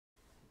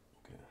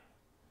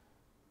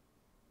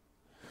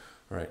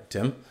All right,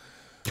 Tim.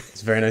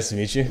 It's very nice to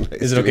meet you. Nice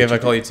Is it to okay meet if I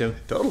you. call you Tim?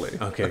 Totally.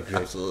 Okay, great.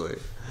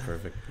 Absolutely.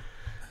 Perfect.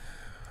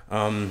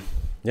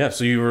 Yeah,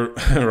 so you were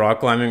rock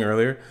climbing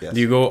earlier. Yes.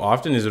 Do you go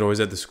often? Is it always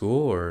at the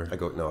school or? I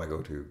go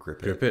to Grip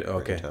It. Grip It? right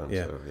Okay, in town,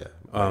 yeah. So,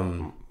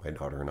 yeah. My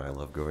daughter and I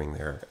love going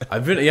there.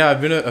 I've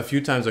been a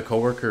few times. A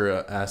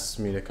coworker asks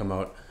me to come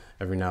out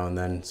every now and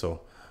then,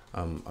 so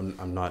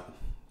I'm not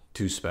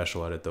too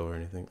special at it though or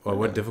anything. Or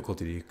what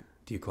difficulty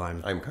do you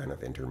climb? I'm kind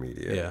of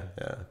intermediate. Yeah.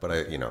 Yeah. But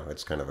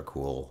it's kind of a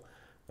cool,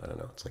 I don't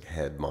know, it's like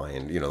head,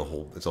 mind,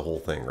 it's a whole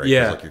thing, right?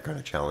 Yeah. It's like you're kind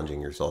of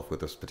challenging yourself with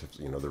this,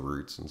 the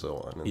roots and so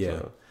on. And Yeah.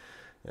 So,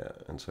 yeah.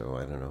 And so,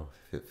 I don't know,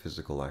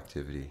 physical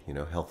activity,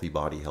 healthy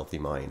body, healthy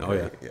mind. Oh,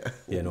 right? yeah.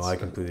 Yeah, no, I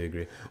completely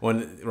agree.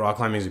 Rock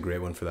climbing is a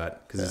great one for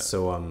that because it's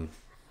so,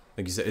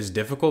 like you said, it's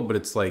difficult, but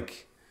it's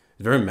like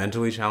very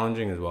mentally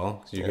challenging as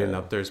well because you're getting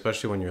up there,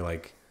 especially when you're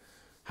like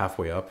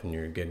halfway up and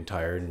you're getting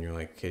tired and you're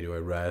like, okay, do I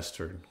rest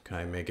or can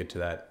I make it to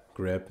that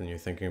grip? And you're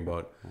thinking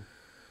about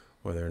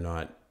whether or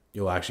not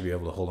you'll actually be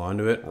able to hold on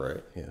to it.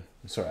 Right. Yeah.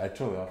 Sorry, I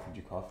totally offered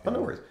you coffee. Oh,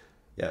 no worries.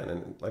 Yeah, and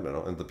then, I don't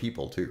know, and the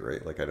people too,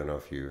 right? Like I don't know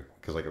if you,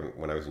 because like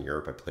when I was in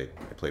Europe, I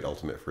played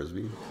ultimate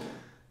frisbee,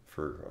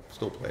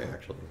 still play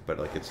actually, but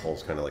like it's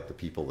always kind of like the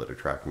people that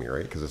attract me,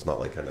 right? Because it's not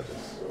like kind of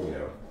this,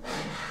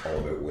 all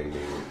about winning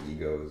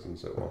egos and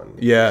so on.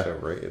 Yeah. So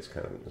right, it's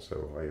kind of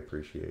so I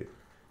appreciate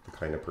the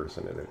kind of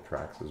person it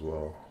attracts as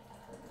well.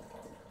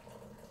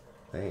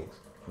 Thanks.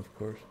 Of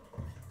course.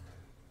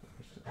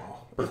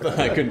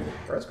 I could.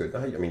 That's good.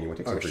 I mean, you want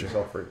to take some for sure.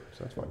 yourself, right?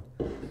 So that's fine.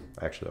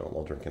 Actually,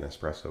 I'll drink an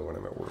espresso when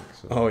I'm at work.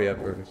 So. Oh yeah,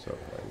 perfect. So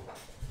fine.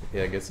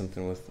 Yeah, get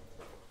something with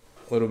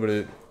a little bit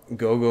of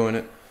go-go in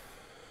it.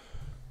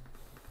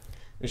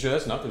 You sure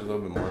that's enough? There's a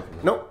little bit more.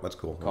 No, that's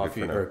cool. I'm good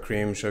Coffee for now. or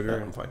cream, sugar.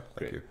 Yeah, I'm fine.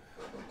 Thank you.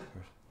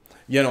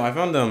 Yeah, no, I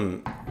found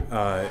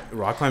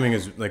rock climbing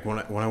is like when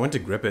I went to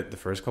Grip It the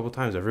first couple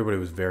times, everybody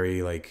was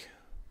very like,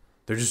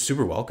 they're just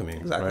super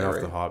welcoming Exactly, right off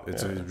right. the hop.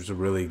 It's a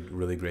really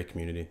really great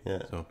community.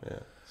 Yeah. So Yeah.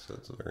 So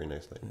it's a very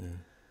nice thing. yeah.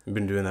 You've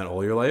been doing that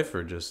all your life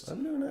or just?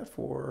 I'm doing that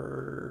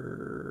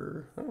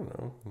for I don't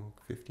know,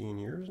 15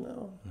 years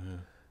now. Yeah.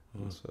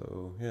 And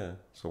so yeah.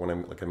 So when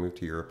I moved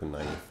to Europe in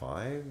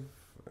 '95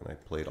 and I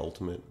played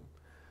Ultimate.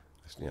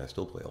 I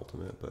still play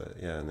Ultimate, but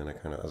yeah. And then I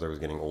kind of, as I was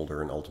getting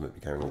older, and Ultimate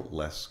became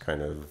less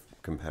kind of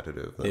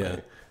competitive.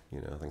 Than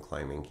then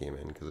climbing came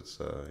in because it's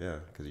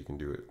because you can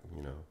do it,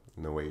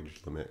 no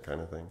age limit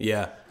kind of thing.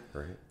 Yeah.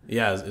 Right.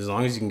 Yeah, as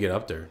long as you can get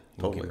up there,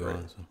 you Totally can keep right.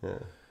 going. So. Yeah.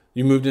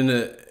 You moved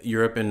into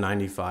Europe in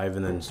 '95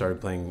 and then started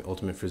playing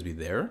Ultimate Frisbee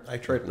there? I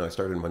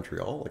started in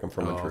Montreal. Like I'm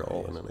from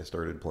Montreal, okay, and then I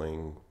started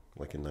playing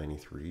like in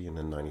 '93, and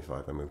then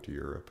 '95 I moved to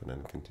Europe, and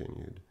then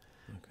continued.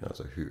 Okay. That was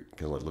a hoot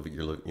because I was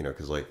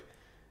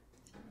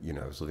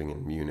living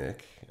in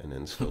Munich, and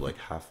then so like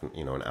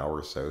an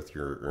hour south,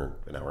 or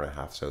an hour and a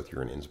half south,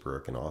 you're in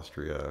Innsbruck in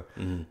Austria.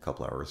 A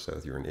couple hours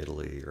south, you're in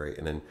Italy, right?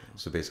 And then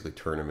so basically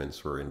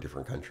tournaments were in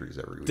different countries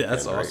every weekend.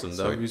 That's right? awesome.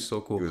 That would be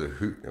so cool. It was a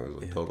hoot. It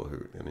was a total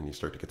hoot, and then you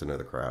start to get to know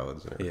the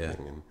crowds and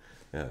everything,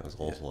 and it was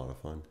also a lot of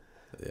fun.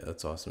 Yeah,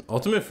 that's awesome.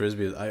 Ultimate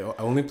Frisbee, I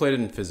only played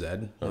it in phys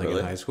ed, really?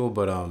 in high school,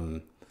 but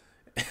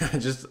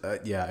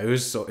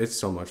it's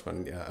so much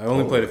fun. Yeah, I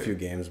only played a few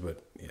games,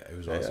 but yeah, it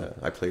was awesome.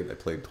 Yeah. I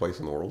played twice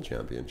in the World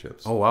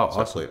Championships. Oh wow, so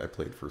awesome. I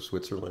played for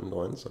Switzerland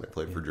once, and I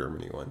played for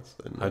Germany once.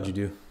 And, How'd you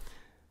do?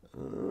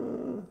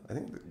 I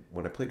think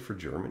when I played for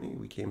Germany,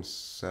 we came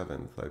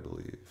 7th, I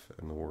believe,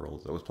 in the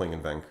Worlds. I was playing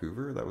in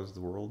Vancouver. That was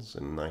the Worlds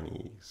in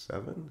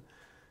 '97,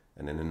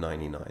 and then in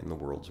 '99, the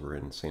Worlds were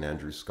in St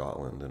Andrews,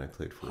 Scotland, and I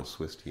played for a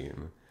Swiss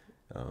team,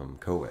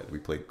 co-ed. We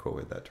played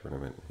co-ed that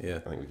tournament. Yeah,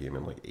 I think we came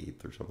in like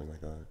 8th or something like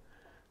that.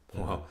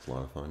 Wow, it's a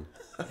lot of fun.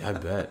 Yeah, I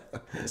bet.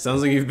 It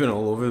sounds like you've been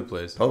all over the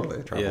place. Totally,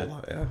 I travel a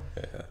lot. Yeah.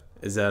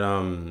 Is that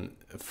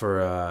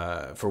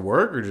for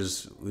work or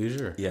just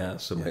leisure? Yeah.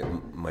 So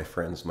my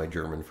friends, my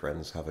German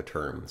friends, have a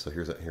term. So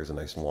here's a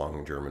nice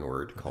long German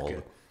word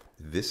called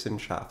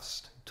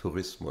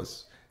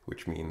Wissenschaftstourismus,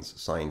 which means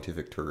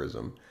scientific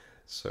tourism.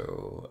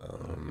 So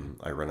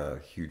I run a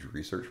huge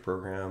research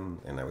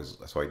program, and I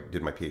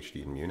did my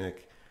PhD in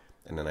Munich,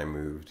 and then I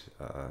moved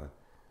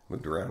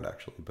around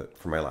actually. But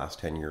for my last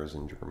 10 years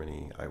in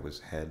Germany, I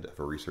was head of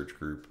a research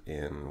group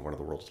in one of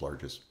the world's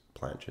largest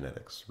plant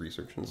genetics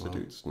research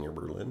institutes near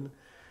Berlin.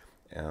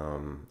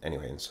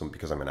 Anyway, and so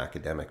because I'm an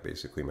academic,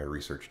 basically my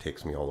research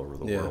takes me all over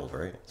the world,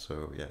 right?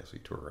 So so you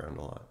tour around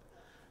a lot.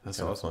 That's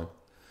awesome.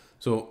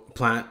 So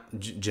plant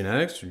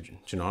genetics or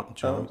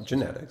genomics?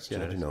 Genetics,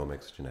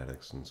 genomics,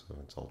 genetics, and so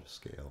it's all just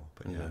scale.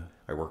 But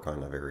I work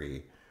on a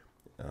very,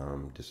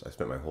 I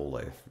spent my whole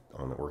life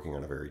working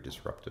on a very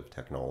disruptive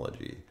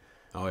technology,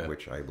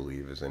 which I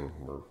believe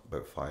we're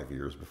about 5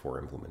 years before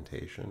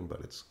implementation,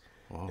 but it's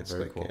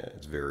very cool.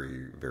 It's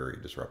very, very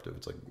disruptive.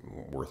 It's like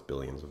worth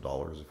billions of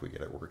dollars if we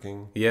get it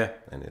working. Yeah,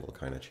 and it'll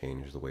kind of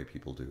change the way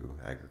people do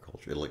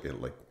agriculture.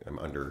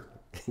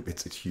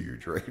 It's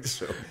huge, right?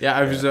 So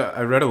I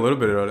read a little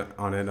bit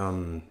on it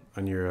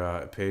on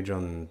your page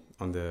on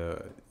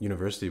the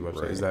university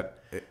website. Right. Is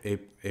that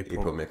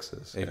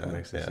apomixis?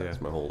 Apomixis, yeah.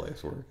 It's my whole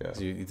life's work. Yeah.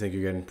 So you think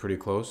you're getting pretty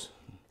close?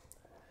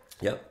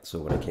 Yep. So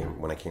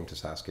when I came to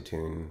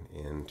Saskatoon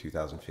in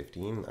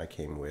 2015, I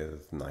came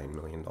with $9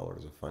 million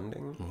of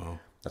funding. Wow.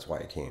 That's why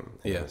I came.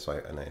 And Yeah. So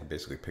I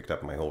basically picked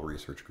up my whole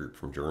research group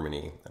from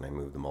Germany and I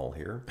moved them all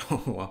here.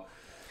 Oh, wow.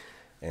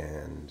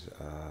 And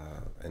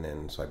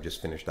then so I've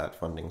just finished that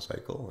funding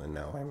cycle, and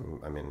now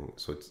I'm in.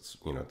 So it's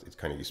it's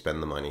kind of you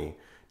spend the money,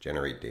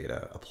 generate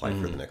data, apply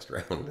for the next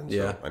round, and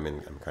so I'm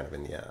kind of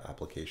in the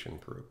application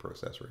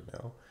process right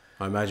now.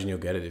 I imagine you'll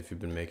get it if you've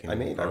been making.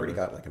 I already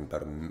got like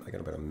about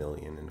 $1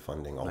 million in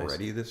funding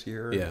already this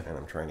year, Yeah. and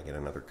I'm trying to get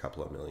another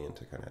couple of million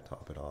to kind of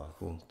top it off.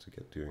 Cool. To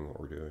get doing what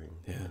we're doing.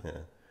 Yeah.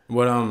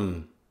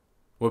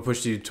 What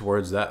pushed you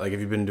towards that? Like,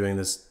 have you been doing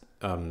this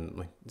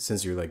like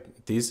since your like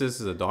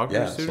thesis as a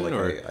doctoral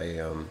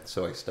student?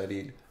 So I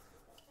studied.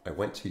 I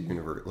went to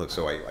university. Look,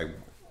 so I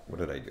what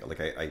did I do?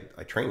 Like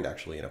I trained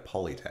actually in a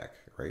polytech,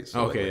 right?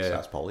 So like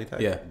SAS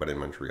Polytech, but in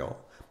Montreal.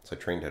 So I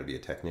trained how to be a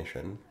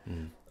technician.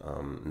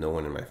 No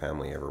one in my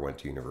family ever went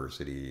to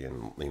university,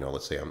 and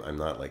let's say I'm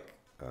not like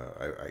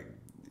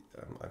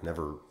I've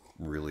never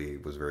really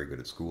was very good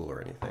at school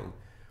or anything.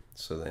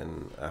 So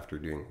then after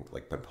doing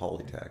like my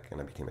Polytech, and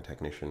I became a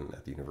technician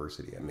at the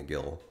university at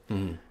McGill,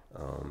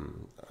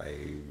 I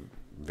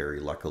very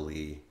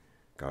luckily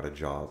got a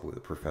job with a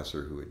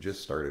professor who had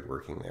just started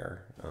working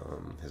there.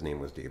 His name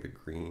was David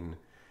Green.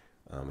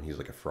 He's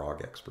like a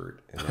frog expert.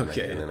 And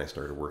then I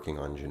started working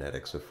on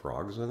genetics of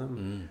frogs with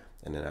him.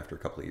 And then after a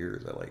couple of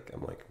years,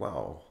 I'm like,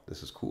 wow,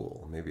 this is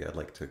cool. Maybe I'd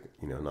like to,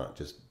 not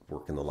just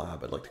work in the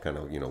lab. I'd like to kind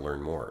of,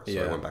 learn more.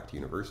 So I went back to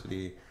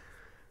university.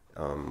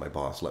 My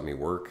boss let me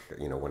work,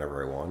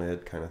 whenever I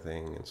wanted, kind of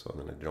thing. And so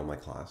then I did all my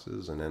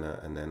classes, and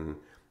then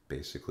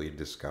basically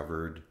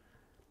discovered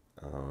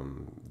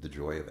the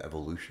joy of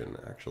evolution,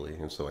 actually.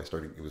 And so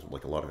it was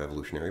like a lot of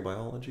evolutionary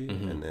biology,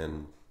 and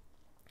then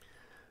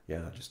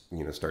just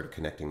started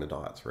connecting the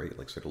dots, right?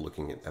 Like sort of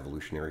looking at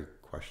evolutionary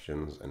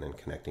questions and then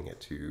connecting it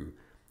to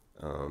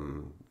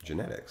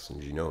genetics and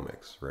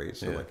genomics, right?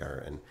 So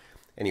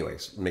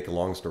anyways, make a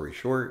long story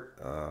short,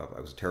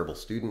 I was a terrible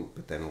student,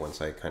 but then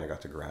once I kind of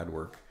got to grad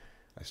work,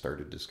 I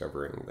started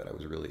discovering that I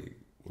was really,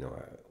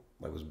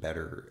 I was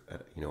better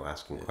at,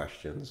 asking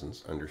questions and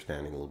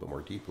understanding a little bit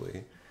more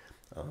deeply.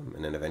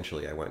 And then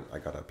eventually I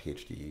got a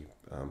PhD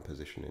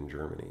position in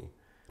Germany.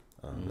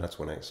 That's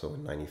when so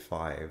in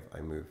 95,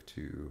 I moved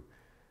to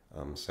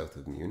south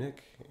of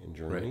Munich in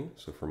Germany,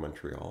 so from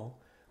Montreal,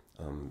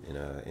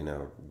 in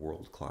a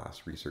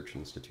world-class research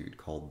institute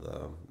called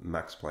the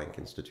Max Planck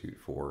Institute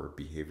for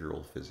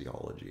Behavioral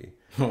Physiology.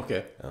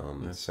 Okay.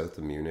 South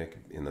of Munich,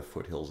 in the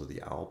foothills of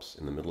the Alps,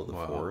 in the middle of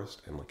the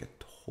forest, and like a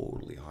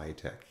totally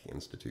high-tech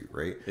institute,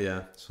 right?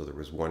 Yeah. So there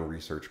was one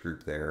research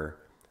group there.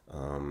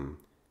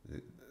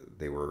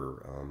 They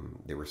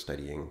were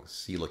studying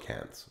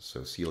coelacanths.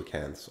 So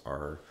coelacanths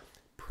are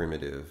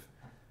primitive,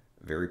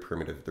 very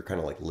primitive. They're kind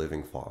of like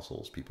living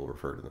fossils. People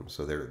refer to them.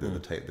 So they're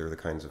the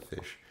kinds of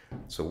fish.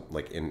 So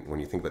like when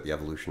you think about the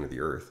evolution of the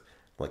Earth,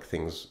 like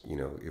things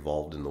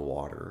evolved in the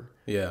water.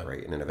 Yeah.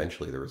 Right. And then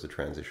eventually there was a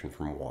transition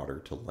from water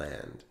to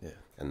land. Yeah.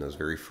 And those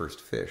very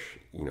first fish,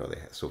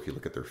 so if you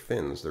look at their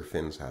fins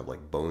have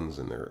like bones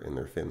in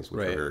their fins,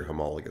 which are very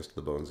homologous to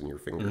the bones in your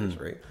fingers,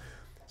 right?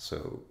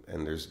 So,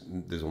 and there's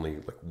only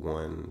like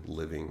one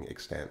living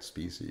extant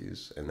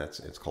species, and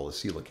it's called a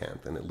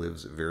coelacanth, and it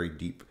lives at very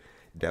deep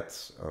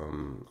depths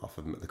off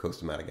of the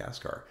coast of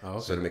Madagascar. Oh,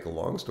 okay. So to make a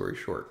long story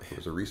short, there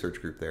was a research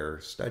group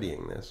there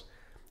studying this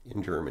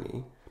in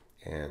Germany,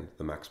 and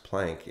the Max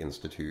Planck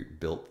Institute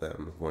built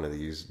them one of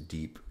these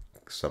deep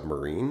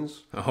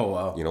submarines. Oh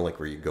wow! Like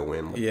where you go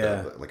in.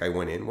 Like I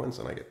went in once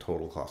and I get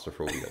total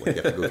claustrophobia. Like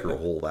you have to go through a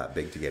hole that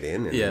big to get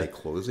in, and then they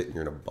close it and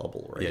you're in a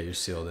bubble, right? Yeah, you're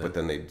sealed in. But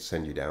then they'd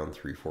send you down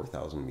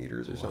 4,000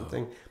 meters or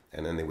something,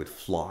 and then they would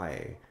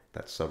fly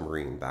that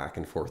submarine back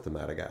and forth to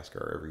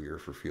Madagascar every year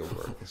for field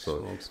work.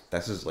 So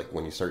this is like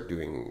when you start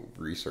doing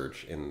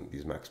research in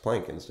these Max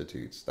Planck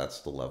Institutes, that's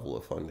the level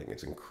of funding.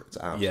 It's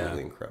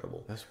absolutely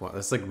incredible.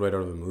 That's like right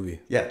out of a movie.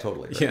 Yeah,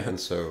 totally. Right? Yeah. And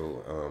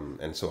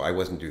so I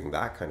wasn't doing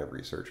that kind of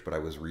research, but I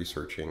was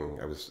researching.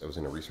 I was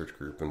in a research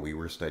group, and we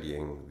were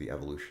studying the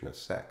evolution of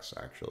sex,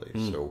 actually.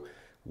 So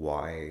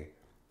why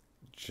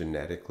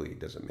genetically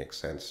does it make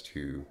sense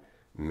to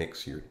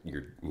mix your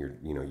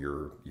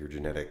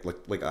genetic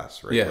like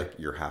us, right? Like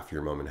you're half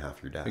your mom and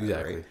half your dad,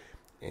 exactly. Right?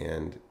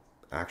 And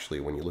actually,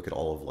 when you look at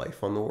all of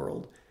life on the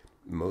world,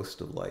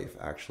 most of life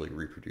actually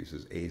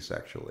reproduces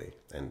asexually.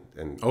 And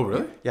oh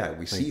really? Yeah,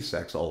 we see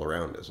sex all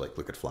around us. Like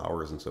look at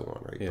flowers and so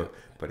on, right? Yeah.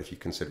 But if you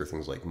consider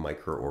things like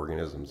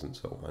microorganisms and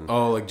so on,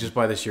 like just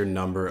by the sheer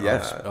number.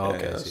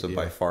 So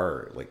by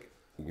far, like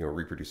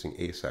reproducing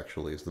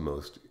asexually is the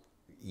most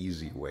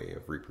easy way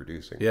of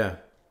reproducing. Yeah.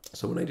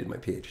 So when I did my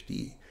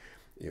PhD,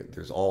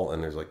 there's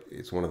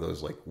it's one of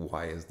those like,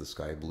 why is the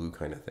sky blue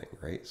kind of thing,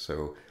 right?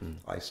 So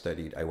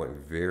I went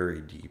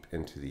very deep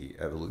into the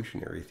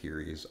evolutionary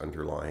theories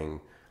underlying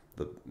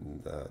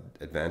the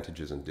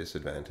advantages and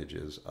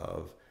disadvantages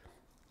of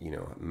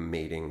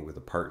mating with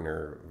a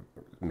partner,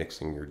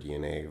 mixing your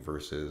DNA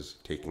versus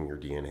taking your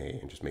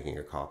DNA and just making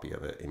a copy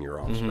of it in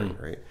your offspring,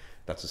 right?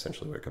 That's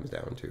essentially what it comes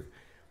down to.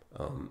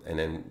 And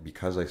then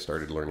because I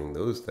started learning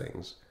those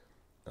things,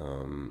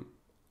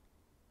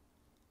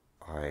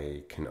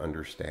 I can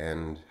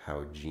understand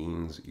how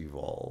genes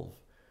evolve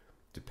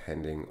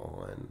depending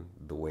on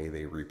the way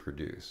they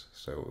reproduce.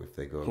 So if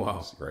they go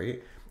Wow.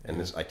 right, and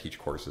Yeah. this I teach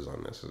courses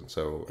on this, and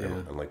so Yeah.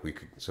 and like we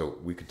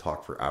could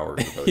talk for hours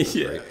about this,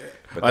 Yeah. right?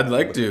 I'd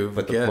like to,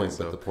 but if we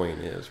can, the point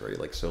is, right?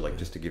 Like, so like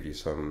just to give you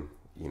some,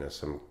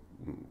 some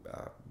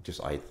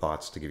just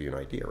thoughts to give you an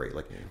idea, right?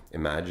 Like,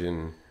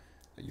 imagine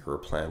you're a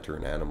plant or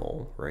an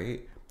animal,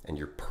 right? And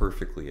you're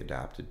perfectly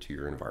adapted to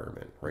your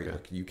environment, right? Okay.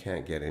 Like, you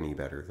can't get any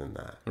better than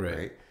that, Right.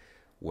 right?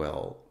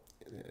 Well,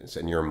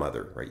 and you're a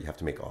mother, right? You have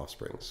to make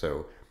offspring.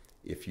 So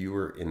if you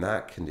were in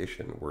that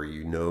condition where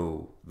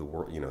the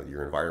world,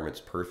 your environment's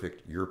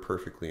perfect, you're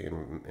perfectly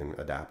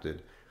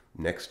adapted,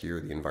 next year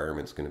the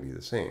environment's going to be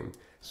the same.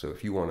 So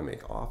if you want to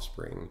make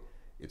offspring,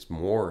 it's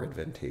more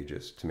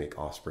advantageous to make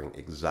offspring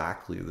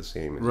exactly the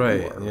same as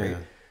Right, you are, yeah. right?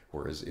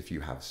 Whereas if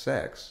you have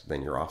sex,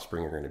 then your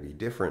offspring are going to be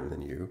different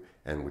than you,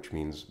 and which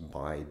means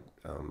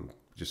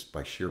just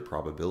by sheer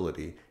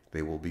probability,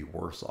 they will be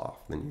worse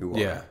off than you are,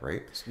 Yeah.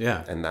 right?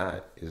 Yeah. And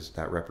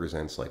that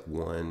represents like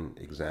one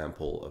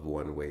example of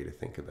one way to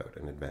think about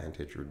an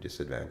advantage or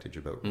disadvantage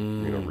about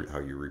how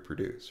you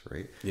reproduce,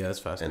 right? Yeah, that's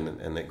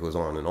fascinating. And it goes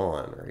on and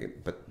on,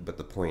 right? But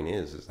the point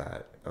is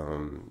that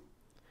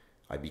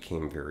I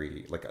became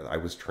very, like, I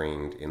was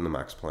trained in the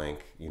Max Planck,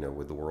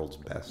 with the world's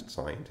best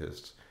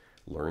scientists,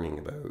 learning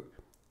about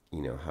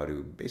how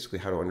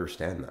to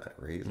understand that,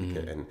 right?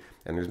 Like,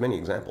 and there's many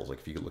examples. Like,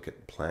 if you look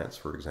at plants,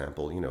 for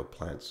example,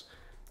 plants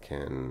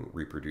can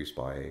reproduce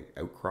by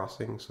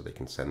outcrossing, so they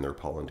can send their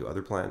pollen to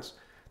other plants.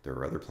 There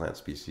are other plant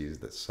species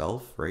that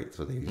self, right?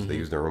 So they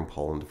use their own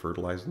pollen to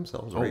fertilize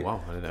themselves, right? Oh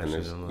wow, I didn't And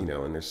actually there's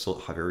know that. and there's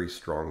very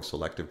strong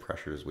selective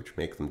pressures which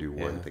make them do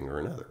one thing or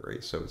another,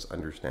 right? So it's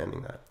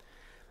understanding that.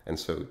 And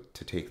so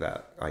to take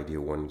that idea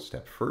one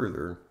step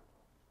further,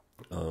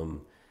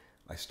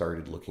 I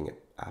started looking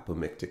at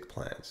apomictic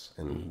plants,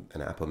 and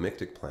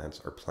apomictic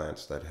plants are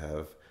plants that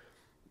have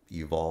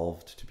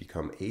evolved to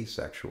become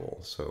asexual.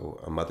 So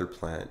a mother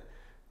plant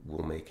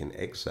will make an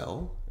egg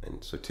cell,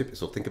 and so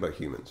think about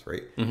humans,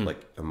 right?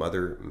 Like, a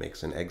mother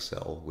makes an egg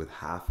cell with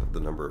half of the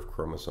number of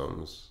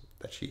chromosomes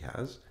that she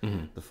has.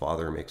 The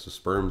father makes a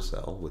sperm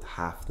cell with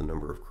half the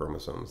number of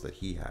chromosomes that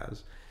he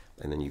has,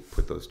 and then you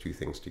put those two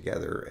things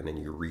together, and then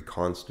you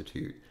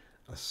reconstitute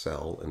a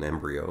cell, an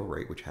embryo,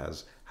 right, which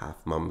has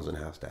half mom's and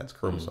half dad's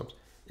chromosomes.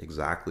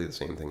 Exactly the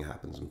same thing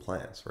happens in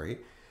plants, right?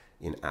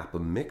 In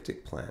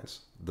apomictic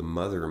plants, the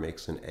mother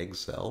makes an egg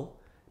cell,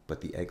 but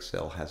the egg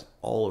cell has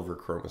all of her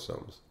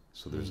chromosomes.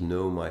 So there's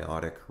no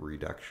meiotic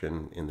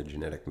reduction in the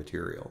genetic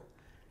material,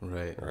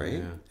 Right. right?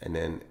 Yeah. And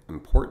then,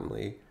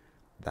 importantly,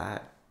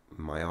 that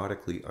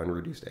meiotically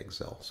unreduced egg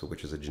cell, so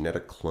which is a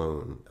genetic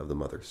clone of the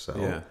mother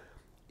cell,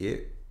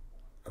 it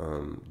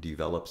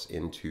develops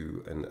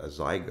into a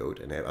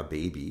zygote, and a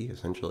baby,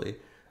 essentially,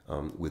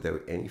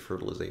 without any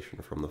fertilization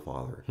from the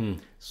father.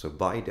 So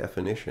by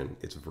definition,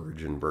 it's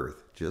virgin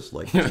birth, just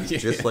like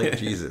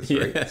Jesus,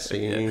 right? Yeah,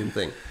 Same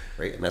thing,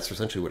 right? And that's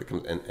essentially what it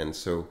comes. And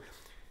so,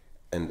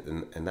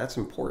 and that's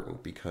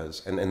important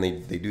because and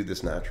they do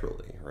this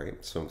naturally,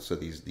 right? So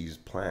these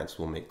plants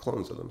will make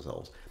clones of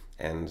themselves.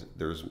 And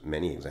there's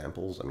many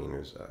examples. I mean,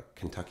 there's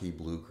Kentucky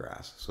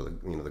bluegrass. So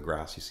the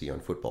grass you see on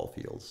football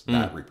fields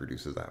that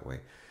reproduces that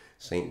way.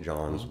 St.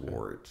 John's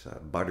wort,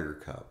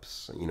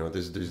 buttercups.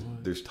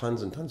 There's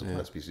tons and tons of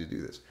plant species that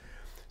do this.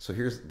 So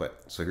here's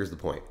the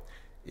point: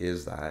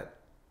 is that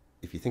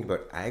if you think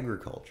about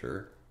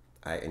agriculture,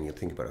 and you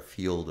think about a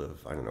field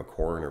of, I don't know,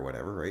 corn or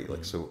whatever, right?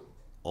 Like, so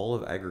all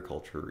of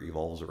agriculture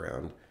evolves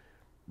around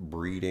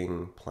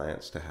breeding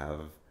plants to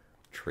have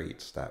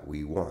traits that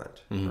we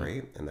want,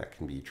 right? And that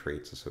can be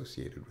traits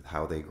associated with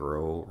how they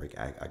grow, like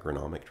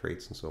agronomic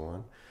traits and so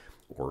on,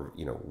 or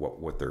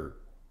what their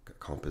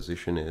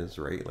composition is,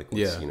 right? Like,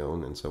 what's,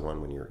 and so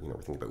on. When we're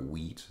thinking about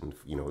wheat and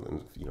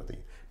the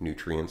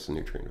nutrients and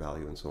nutrient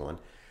value and so on.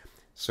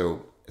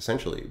 So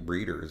essentially,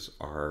 breeders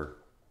are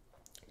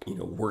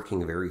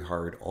working very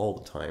hard all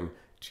the time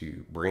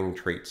to bring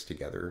traits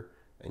together,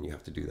 and you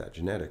have to do that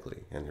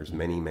genetically. And there's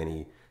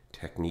many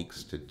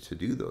techniques to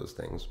do those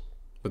things.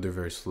 But they're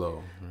very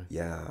slow, right?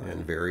 Yeah,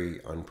 and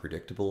very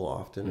unpredictable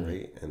often,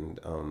 right? And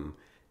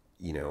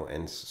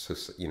and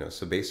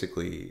so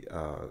basically,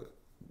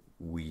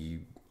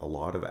 a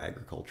lot of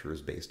agriculture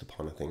is based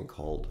upon a thing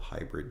called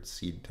hybrid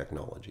seed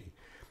technology,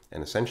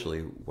 and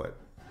essentially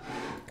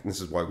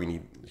this is why we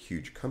need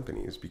huge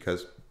companies,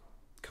 because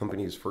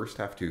companies first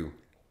have to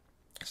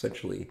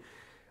essentially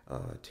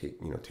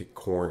take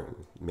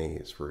corn,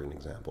 maize for an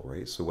example,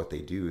 right? So what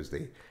they do is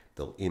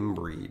they'll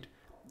inbreed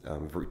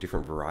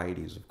different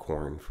varieties of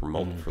corn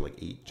for like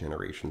 8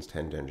 generations,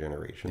 10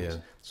 generations.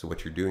 Yeah. So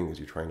what you're doing is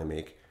you're trying to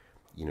make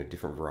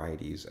different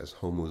varieties as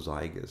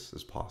homozygous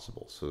as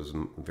possible. So there's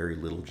very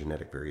little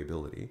genetic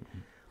variability.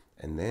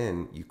 And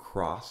then you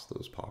cross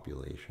those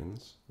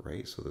populations,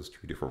 right? So those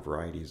 2 different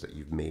varieties that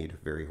you've made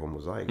very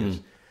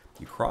homozygous,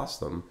 you cross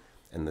them,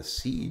 and the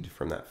seed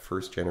from that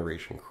first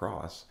generation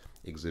cross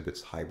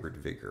exhibits hybrid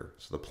vigor.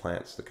 So the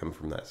plants that come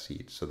from that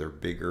seed, so they're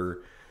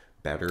bigger,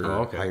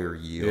 better, higher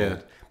yield.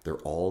 Yeah. They're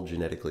all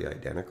genetically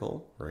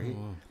identical, right?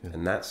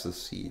 And that's the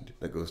seed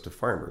that goes to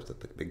farmers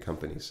that the big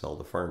companies sell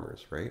to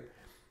farmers, right?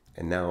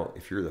 And now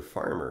if you're the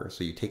farmer,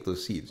 so you take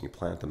those seeds and you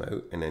plant them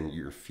out, and then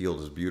your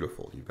field is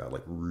beautiful. You've got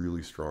like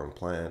really strong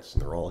plants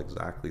and they're all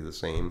exactly the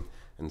same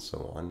and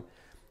so on.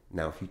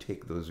 Now, if you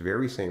take those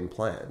very same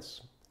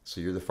plants, so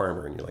you're the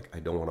farmer and you're like, I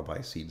don't want to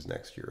buy seeds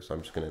next year, so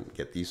I'm just going to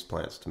get these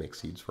plants to make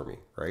seeds for me,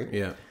 right?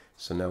 Yeah.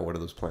 So now what do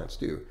those plants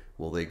do?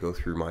 Well, they go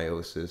through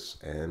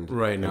meiosis and,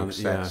 now,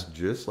 sex,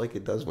 just like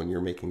it does when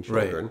you're making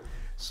children.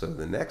 So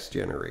the next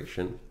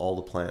generation, all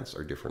the plants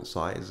are different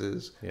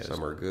sizes. Yes.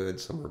 Some are good,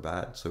 some are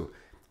bad. So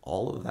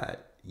all of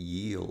that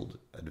yield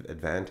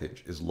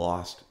advantage is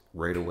lost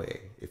right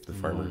away if the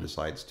farmer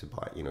decides to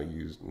buy,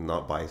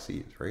 not buy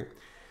seeds, right?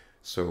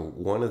 So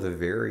one of the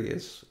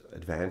various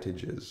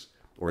advantages,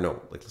 or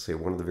no, like let's say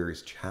one of the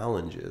various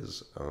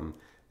challenges,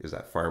 is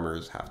that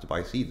farmers have to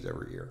buy seeds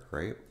every year,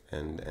 right?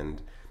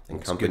 And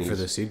it's companies, good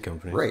for the seed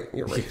companies, right?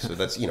 Yeah, right. So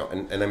that's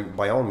and I'm,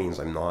 by all means,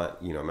 I'm not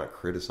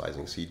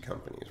criticizing seed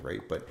companies,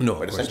 right? But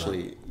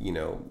essentially,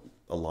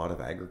 a lot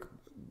of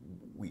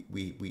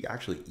we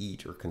actually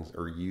eat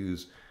or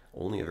use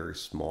only a very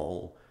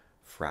small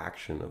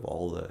fraction of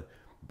all the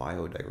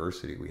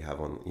biodiversity we have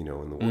on in the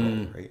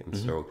world, right? And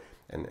so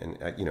and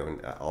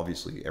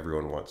obviously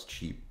everyone wants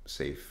cheap,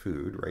 safe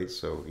food, right?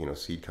 So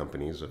seed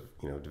companies have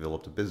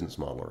developed a business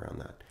model around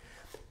that.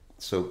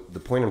 So the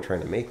point I'm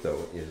trying to make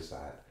though is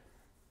that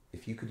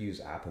if you could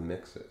use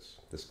apomixis,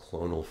 this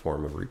clonal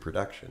form of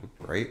reproduction,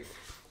 right?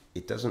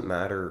 It doesn't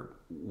matter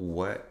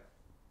what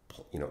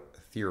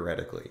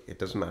theoretically, it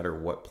doesn't matter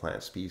what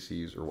plant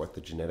species or what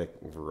the genetic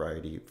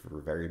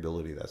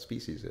variability of that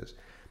species is.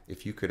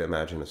 If you could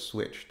imagine a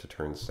switch to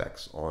turn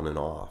sex on and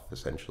off,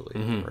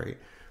 essentially, right?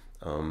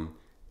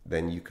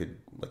 Then you could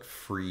like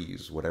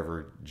freeze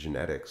whatever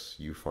genetics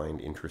you find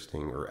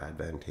interesting or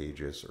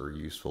advantageous or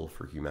useful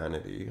for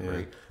humanity,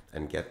 right?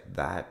 And get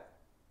that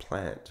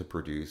plant to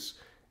produce,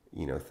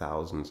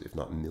 thousands, if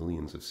not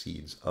millions of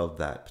seeds of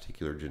that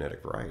particular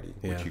genetic variety,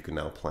 which you can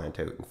now plant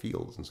out in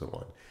fields and so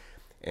on.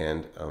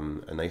 And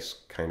a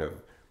nice kind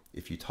of,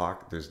 if you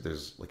talk,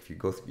 there's like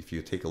if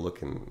you take a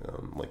look in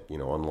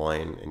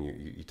online and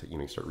you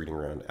start reading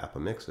around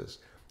apomixis,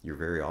 you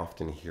very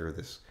often hear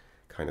this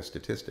kind of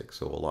statistic.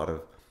 So a lot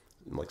of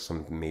like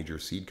some major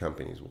seed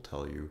companies will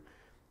tell you,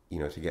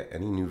 to get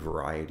any new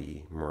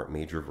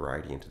major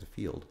variety into the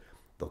field,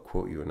 they'll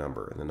quote you a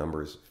number, and the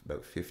number is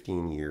about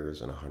 15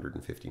 years and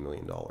 $150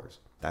 million.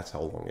 That's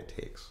how long it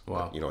takes.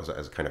 Wow.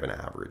 As kind of an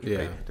average,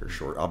 right?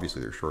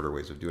 Obviously there's shorter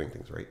ways of doing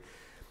things, right?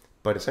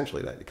 But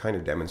essentially, that it kind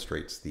of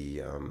demonstrates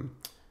the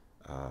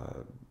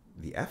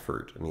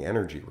effort and the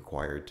energy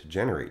required to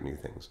generate new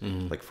things.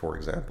 Like for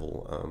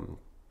example,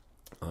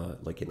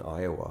 like in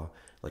Iowa,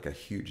 like a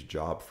huge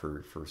job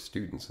for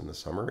students in the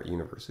summer at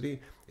university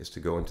is to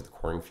go into the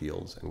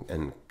cornfields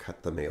and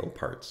cut the male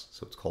parts.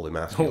 So it's called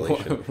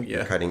emasculation.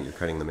 You're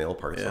cutting the male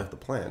parts off the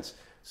plants,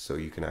 so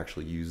you can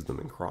actually use them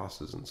in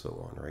crosses and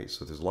so on, right?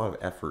 So there's a lot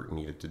of effort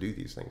needed to do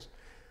these things.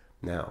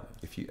 Now,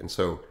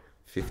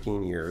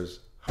 15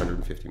 years.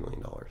 $150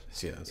 million.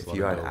 Yeah, if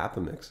you had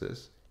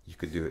apomixis, you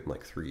could do it in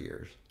like 3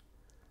 years.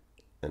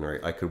 And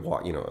I could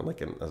walk, we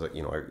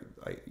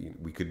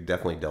could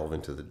definitely delve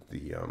into the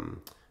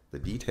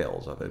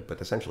details of it,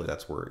 but essentially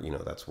that's where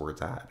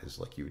it's at, is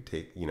like you would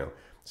take,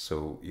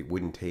 so it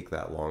wouldn't take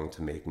that long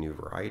to make new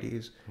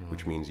varieties,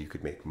 which means you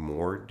could make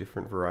more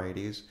different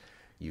varieties.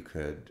 You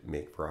could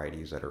make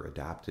varieties that are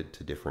adapted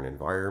to different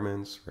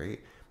environments,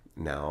 right?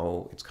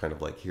 Now it's kind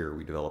of like, here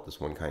we develop this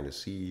one kind of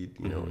seed,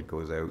 it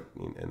goes out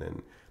and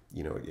then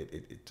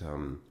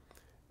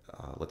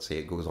let's say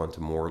it goes onto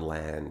more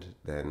land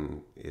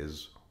than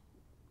is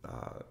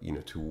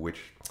to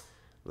which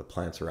the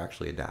plants are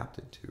actually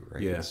adapted to,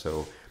 right? And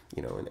so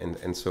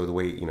and so the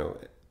way and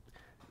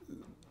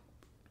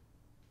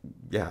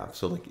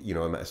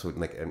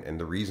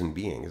the reason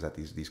being is that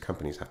these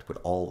companies have to put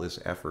all this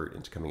effort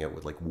into coming out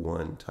with like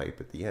one type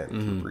at the end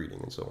through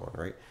breeding and so on,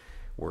 right?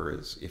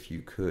 Whereas if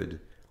you could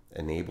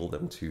enable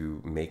them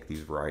to make these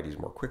varieties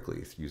more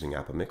quickly using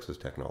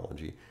apomixis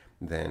technology,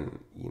 then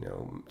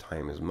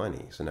time is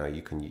money. So now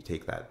you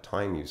take that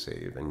time you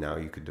save, and now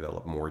you could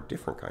develop more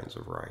different kinds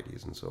of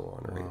varieties and so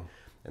on, right?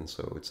 And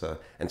so it's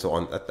that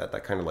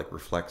kind of like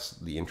reflects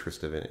the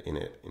interest of it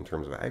in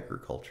terms of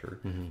agriculture.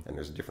 And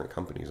there's different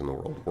companies in the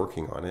world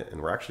working on it,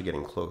 and we're actually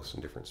getting close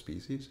in different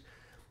species.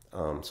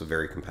 So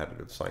very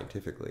competitive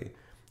scientifically.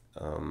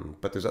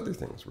 But there's other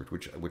things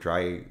which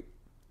I,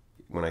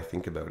 when I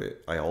think about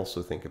it, I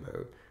also think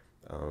about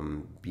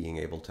being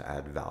able to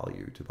add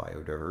value to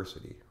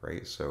biodiversity,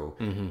 right? So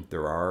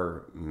there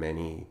are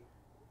many,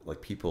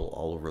 like people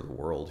all over the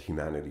world,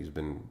 humanity's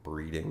been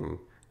breeding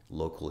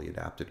locally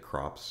adapted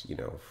crops,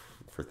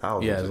 for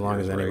thousands of years. As long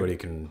as anybody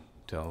can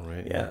tell,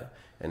 right? Yeah.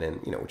 And then,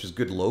 which is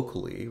good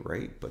locally,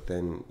 right? But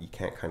then you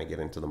can't kind of get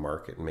into the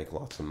market and make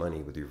lots of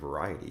money with your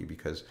variety,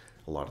 because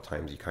a lot of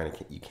times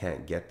you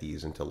can't get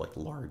these into like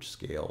large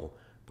scale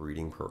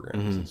breeding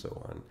programs and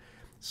so on.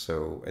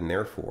 So, and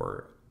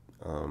therefore,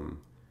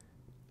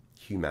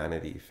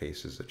 humanity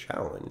faces a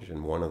challenge,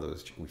 and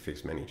we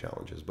face many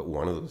challenges, but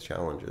one of those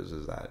challenges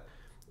is that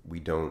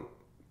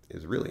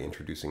is really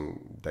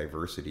introducing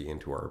diversity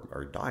into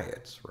our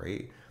diets,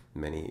 right?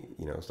 Many,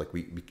 it's like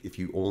if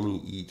you only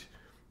eat,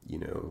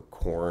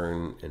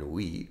 corn and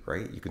wheat,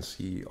 right, you can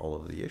see all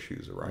of the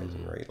issues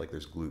arising, right? Like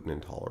there's gluten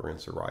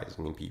intolerance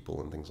arising in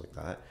people and things like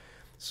that.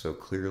 So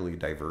clearly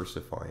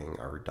diversifying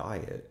our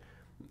diet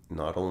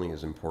not only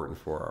is important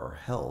for our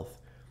health,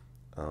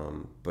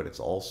 but it's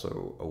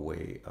also a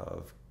way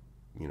of,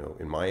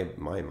 in my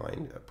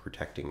mind,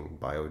 protecting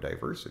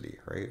biodiversity,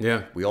 right?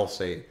 Yeah. We all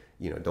say,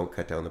 don't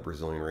cut down the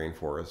Brazilian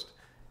rainforest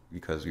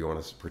because we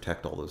want to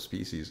protect all those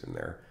species in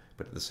there.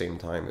 But at the same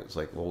time, it's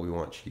like, well, we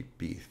want cheap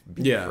beef,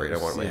 right? I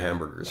want my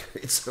hamburgers,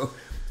 right? So,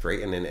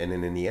 right, and then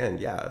in the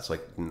end, it's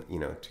like,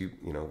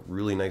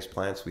 really nice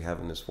plants we have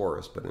in this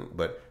forest,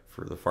 but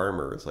for the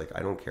farmer, it's like,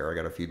 I don't care, I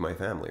got to feed my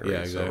family, right?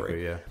 Yeah,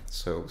 exactly.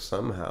 So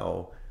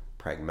somehow,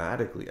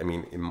 pragmatically, I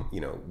mean,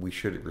 we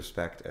should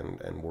respect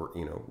and work,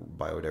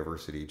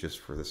 biodiversity just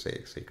for the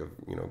sake of,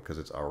 because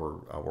it's our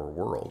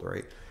world,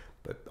 right?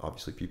 But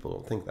obviously people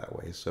don't think that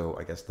way. So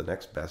I guess the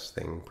next best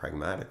thing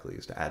pragmatically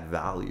is to add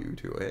value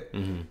to it,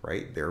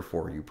 right?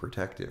 Therefore you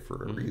protect it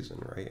for a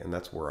reason, right? And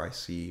that's where I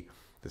see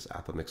this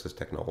Apomixis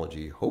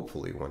technology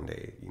hopefully one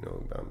day,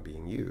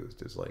 being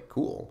used is like,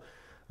 cool.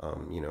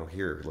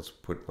 Here,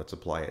 let's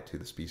apply it to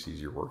the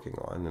species you're working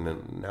on. And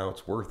then now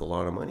it's worth a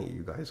lot of money.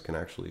 You guys can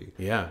actually,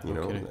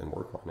 and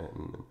work on it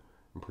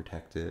and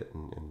protect it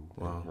and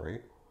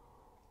right?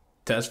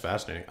 That's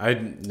fascinating.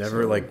 I'd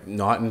never,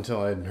 not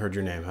until I'd heard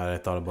your name had I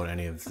thought about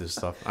any of this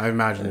stuff. I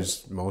imagine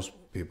it's most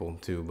people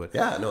too, but...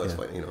 Yeah, no, it's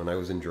fine. And I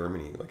was in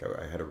Germany. Like,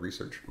 I had a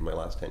research my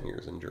last 10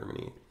 years in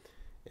Germany.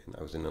 And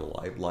I was in a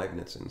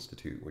Leibniz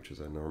Institute, which is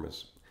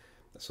enormous.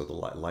 So the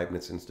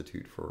Leibniz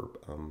Institute for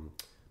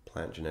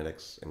Plant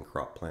Genetics and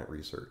Crop Plant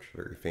Research,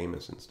 very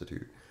famous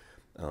institute.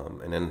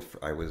 And then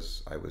I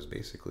was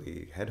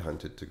basically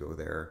headhunted to go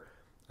there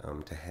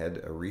to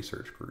head a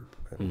research group.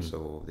 And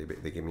so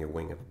they gave me a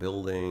wing of a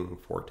building,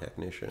 4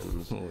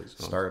 technicians,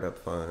 startup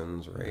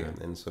funds, right?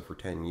 Yeah. And so for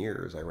 10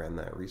 years, I ran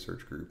that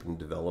research group and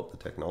developed the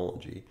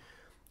technology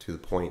to the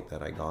point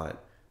that I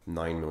got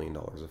 $9 million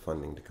of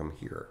funding to come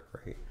here,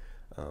 right?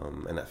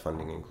 And that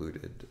funding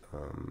included,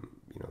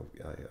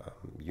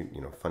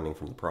 funding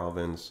from the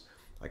province.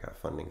 I got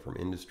funding from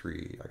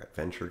industry. I got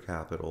venture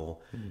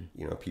capital.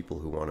 People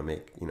who want to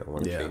make,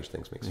 want to change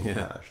things, make some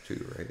cash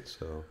too, right?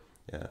 So.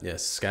 Yeah.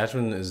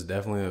 Saskatchewan is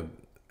definitely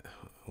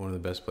one of the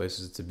best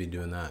places to be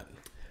doing that.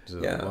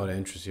 There's a lot of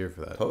interest here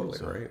for that. Totally,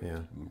 right? Yeah.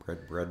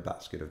 Bread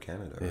basket of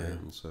Canada, right?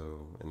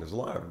 And there's a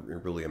lot of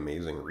really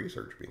amazing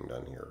research being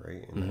done here,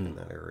 right? In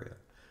that area.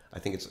 I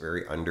think it's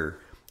very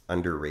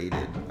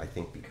underrated, I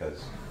think,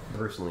 because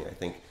personally, I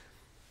think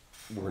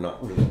we're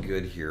not really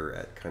good here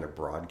at kind of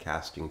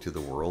broadcasting to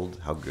the world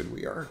how good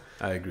we are.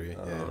 I agree.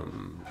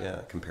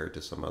 Compared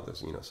to some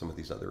others, some of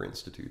these other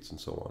institutes and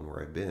so on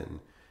where I've been,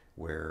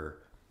 where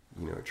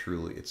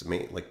truly it's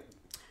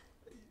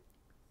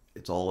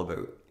it's all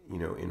about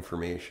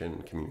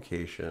information,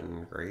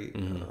 communication, right?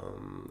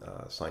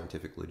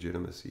 Scientific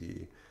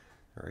legitimacy,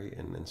 right?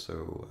 And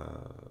so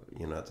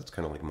that's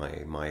kind of like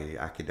my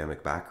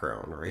academic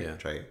background, right?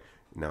 Which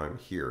now I'm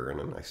here and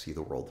then I see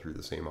the world through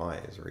the same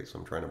eyes, right? So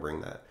I'm trying to bring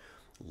that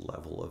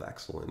level of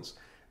excellence,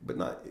 but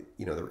not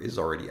there is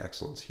already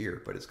excellence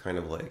here, but it's kind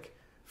of like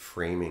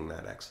framing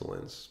that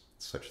excellence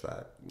such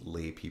that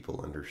lay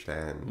people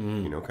understand,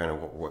 kind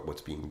of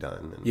what's being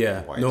done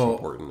and why it's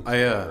important.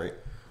 Right?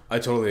 I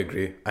totally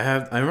agree.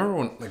 I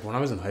remember when I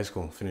was in high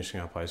school,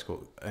 finishing up high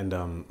school and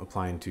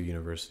applying to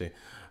university,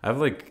 I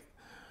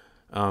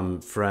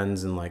have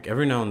friends, and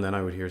every now and then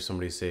I would hear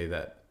somebody say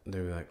that they'd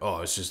be like,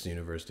 "Oh, it's just the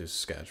University of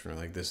Saskatchewan,"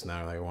 like this and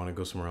that. Or, I want to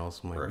go somewhere else.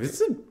 I'm like, "This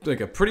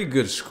is a pretty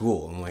good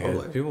school."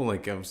 And people I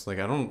was like,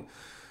 I don't.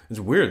 It's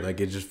weird.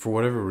 It just for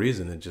whatever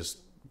reason,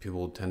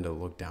 people tend to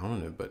look down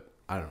on it, but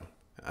I don't know.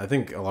 I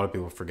think a lot of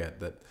people forget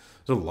that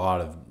there's a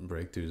lot of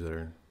breakthroughs that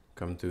are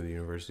coming through the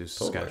University of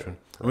Saskatchewan.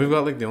 And we've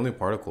got the only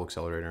particle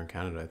accelerator in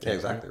Canada, I think. Yeah,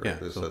 exactly.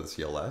 Right? Yeah, so the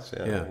CLS.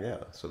 Yeah.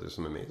 So there's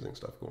some amazing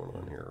stuff going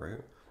on here,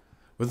 right?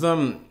 With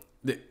the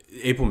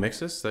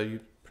apomixis, that you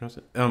pronounce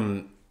it,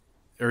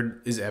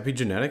 or is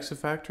epigenetics a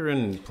factor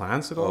in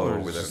plants at all? Oh,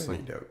 without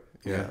any doubt.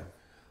 Yeah.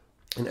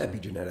 And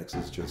epigenetics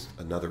is just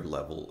another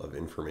level of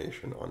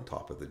information on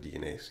top of the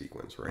DNA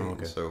sequence, right? Oh,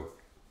 okay.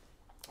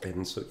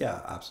 And so,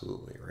 yeah,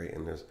 absolutely, right?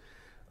 And there's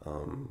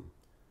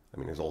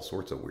there's all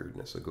sorts of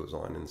weirdness that goes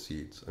on in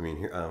seeds. I mean,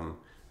 here,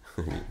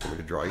 you want me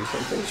to draw you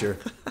something? Sure.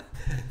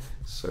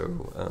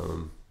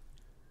 So,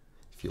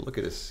 if you look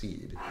at a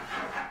seed,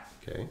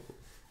 okay,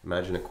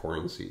 imagine a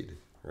corn seed,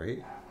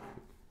 right?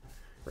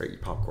 Right,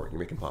 you're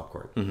making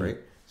popcorn, right?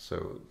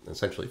 So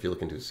essentially, if you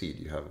look into a seed,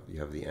 you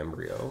have the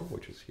embryo,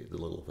 which is here, the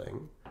little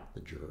thing,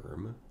 the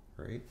germ,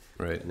 right?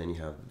 Right. And then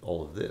you have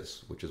all of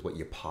this, which is what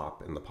you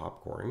pop in the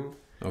popcorn.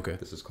 Okay.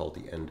 This is called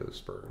the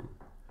endosperm.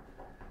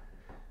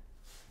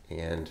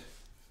 And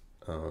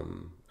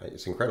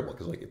It's incredible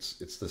because like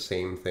it's the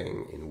same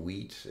thing in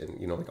wheat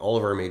and like all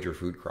of our major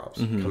food crops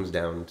comes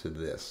down to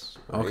this,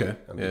 right? Okay.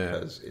 And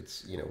because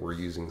it's we're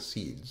using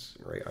seeds,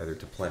 right, either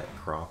to plant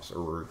crops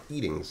or we're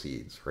eating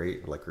seeds,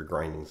 right, like we're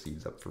grinding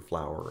seeds up for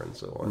flour and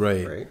so on,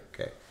 right?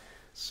 Okay,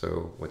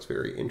 so what's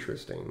very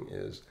interesting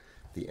is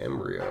the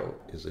embryo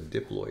is a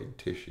diploid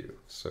tissue,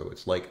 so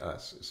it's like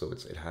us. So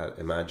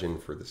imagine,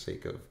 for the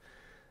sake of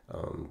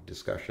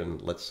discussion,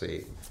 let's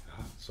say,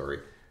 sorry.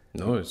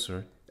 No, it's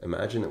sorry.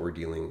 Imagine that we're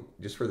dealing,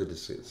 just for the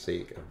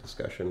sake of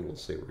discussion, we'll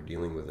say we're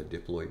dealing with a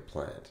diploid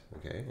plant,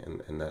 okay?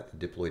 And that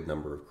the diploid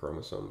number of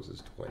chromosomes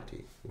is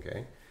 20,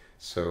 okay?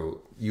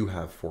 So you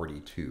have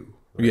 42.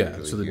 Right?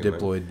 Yeah, so the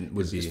diploid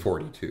would be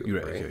 42, right?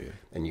 right? Okay, yeah.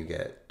 And you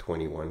get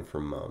 21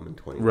 from mom and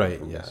 21 right,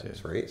 from yes, dad,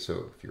 yes. right?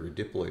 So if you're a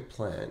diploid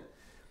plant,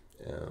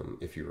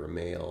 if you're a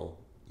male,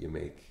 you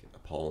make a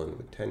pollen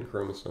with 10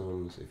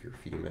 chromosomes. If you're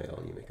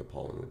female, you make a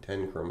pollen with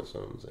 10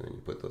 chromosomes, and then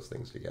you put those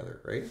things together,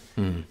 right?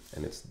 And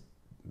it's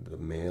the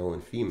male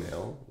and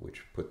female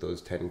which put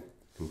those 10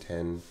 and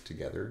 10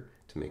 together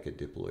to make a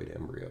diploid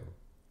embryo,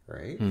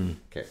 right?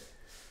 Okay.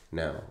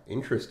 Now,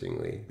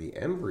 interestingly, the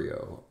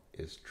embryo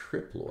is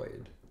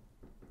triploid.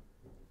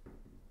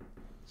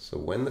 So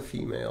when the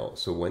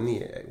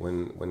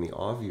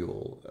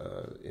ovule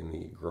in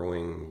the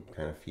growing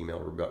kind of female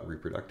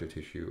reproductive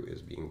tissue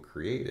is being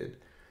created,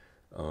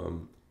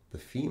 the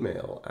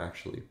female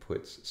actually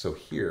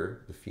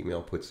the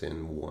female puts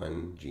in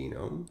one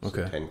genome,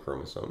 so 10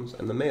 chromosomes,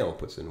 and the male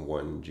puts in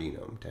one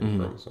genome, 10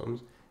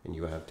 chromosomes, and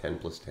you have 10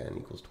 plus 10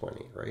 equals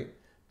 20, right?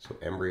 So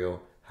embryo,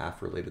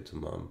 half related to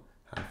mom,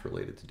 half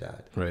related to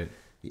dad. Right.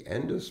 The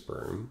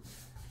endosperm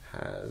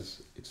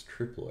it's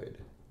triploid,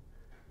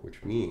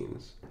 which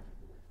means,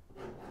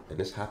 and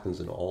this happens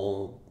in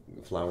all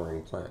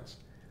flowering plants,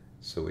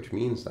 so which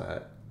means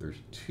that there's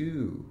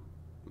 2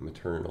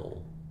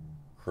 maternal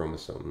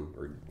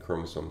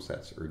chromosome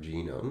sets or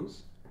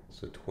genomes,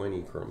 so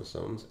 20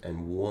 chromosomes,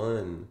 and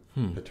 1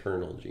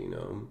 paternal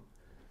genome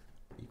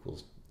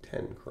equals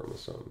 10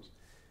 chromosomes.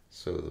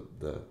 So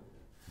the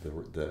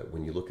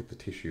when you look at the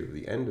tissue of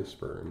the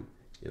endosperm,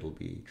 it'll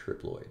be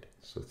triploid,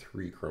 so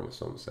 3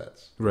 chromosome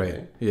sets. Right.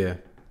 Okay? Yeah.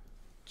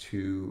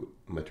 2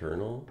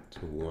 maternal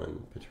to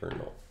 1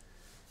 paternal.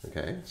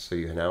 Okay, so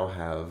you now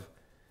have.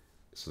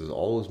 So there's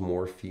always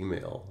more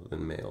female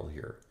than male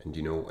here. And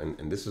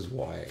and this is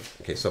why.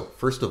 Okay, so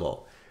first of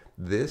all,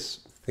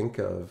 think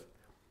of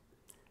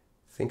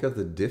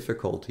the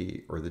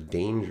difficulty or the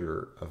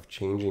danger of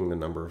changing the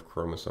number of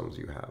chromosomes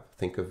you have.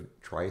 Think of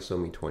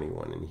trisomy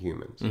 21 in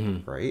humans,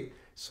 right?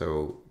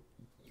 So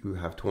you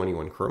have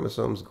 21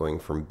 chromosomes going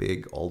from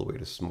big all the way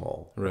to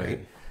small,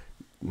 right?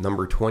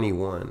 Number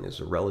 21 is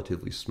a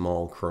relatively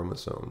small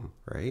chromosome,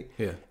 right?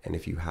 Yeah. And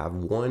if you have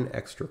 1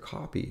 extra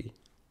copy,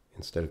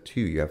 instead of 2,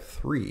 you have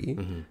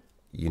 3,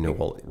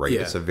 right?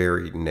 Yeah. It's a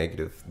very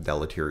negative,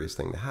 deleterious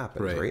thing that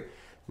happens, right?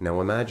 Now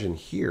imagine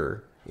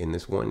here in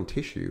this one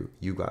tissue,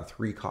 you got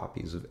 3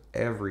 copies of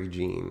every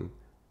gene,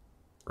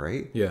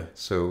 right? Yeah.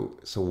 So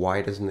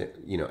why doesn't it,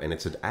 and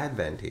it's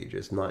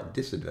advantageous, not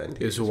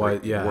disadvantageous. So why,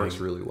 right? yeah. It works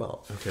really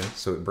well. Okay.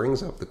 So it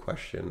brings up the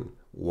question,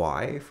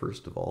 why,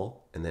 first of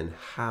all, and then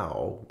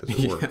how does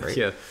it work, right?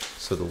 Yeah.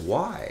 So the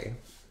why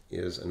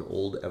is an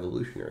old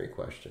evolutionary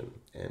question.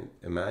 And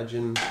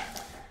imagine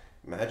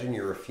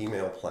you're a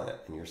female plant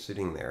and you're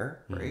sitting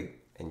there, right?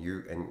 And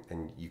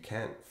you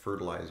can't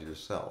fertilize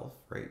yourself,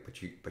 right?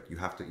 But you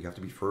have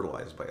to be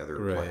fertilized by other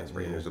plants,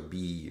 right? Yeah. And there's a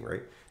bee,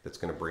 right, that's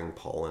going to bring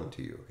pollen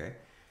to you, okay?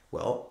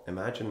 Well,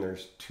 imagine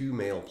there's 2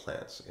 male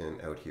plants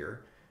out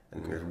here,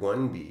 and there's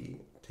one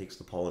bee takes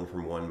the pollen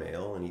from one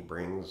male and he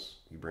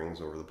brings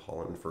over the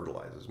pollen and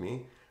fertilizes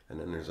me. And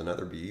then there's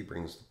another bee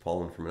brings the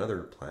pollen from another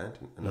plant,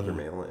 another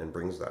male, and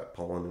brings that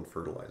pollen and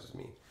fertilizes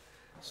me.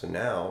 So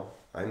now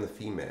I'm the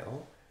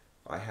female.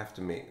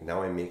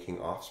 I'm making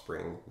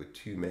offspring with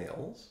 2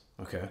 males.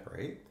 Okay.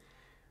 Right?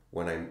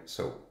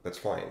 So that's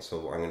fine.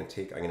 So I'm going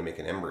to make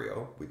an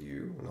embryo with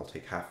you, and I'll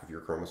take half of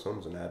your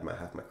chromosomes and add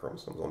half my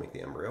chromosomes. I'll make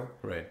the embryo.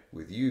 Right.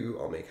 With you,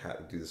 I'll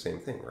do the same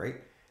thing, right?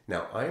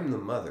 Now I'm the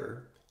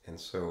mother, and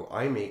so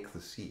I make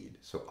the seed.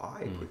 So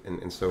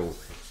so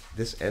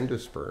this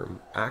endosperm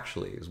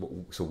actually is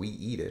so we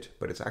eat it,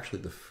 but it's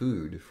actually the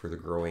food for the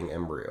growing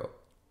embryo.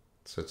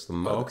 So it's the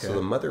mother. Oh, okay. So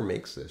the mother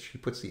makes this. She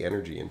puts the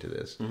energy into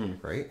this,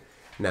 right?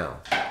 Now,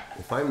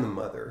 if I'm the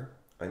mother,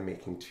 I'm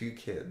making 2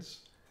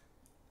 kids,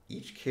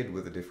 each kid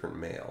with a different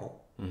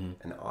male,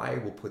 and I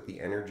will put the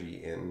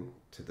energy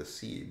into the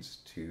seeds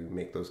to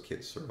make those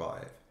kids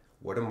survive.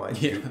 What am I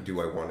do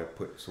I want to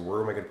put? So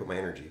where am I going to put my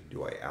energy?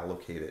 Do I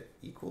allocate it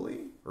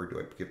equally, or do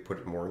I put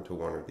it more into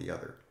one or the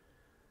other?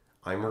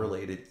 I'm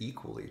related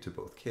equally to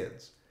both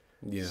kids.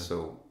 Yeah.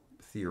 So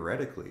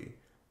theoretically,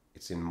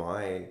 it's in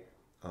my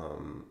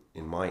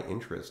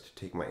interest to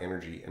take my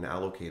energy and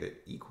allocate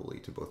it equally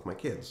to both my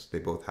kids. They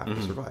both have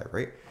to survive,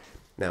 right?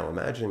 Now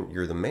imagine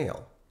you're the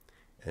male,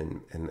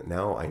 and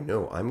now I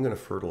know I'm going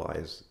to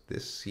fertilize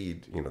this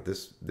seed,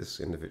 this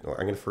individual.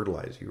 I'm going to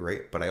fertilize you,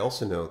 right? But I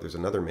also know there's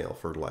another male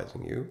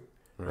fertilizing you,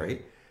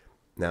 right?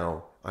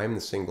 Now I'm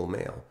the single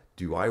male.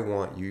 do I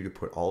want you to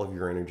put all of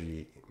your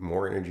energy,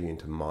 more energy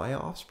into my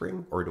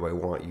offspring, or do I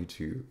want you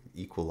to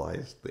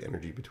equalize the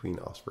energy between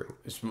offspring?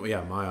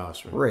 Yeah, my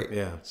offspring. Right.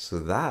 Yeah. So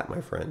that,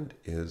 my friend,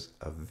 is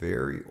a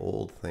very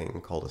old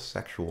thing called a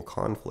sexual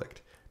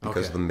conflict.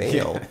 Because Okay. the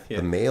male, Yeah.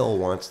 the male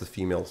wants the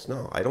female to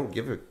know, I don't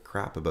give a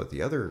crap about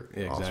the other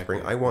offspring.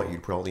 Exactly. I want you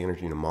to put all the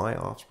energy into my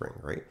offspring,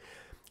 right?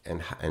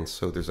 And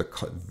so there's a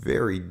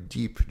very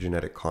deep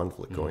genetic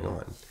conflict going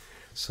on.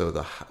 So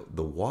the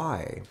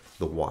why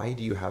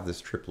do you have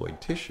this triploid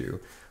tissue?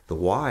 The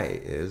why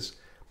is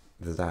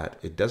that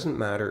it doesn't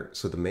matter.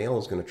 So the male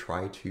is going to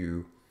try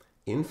to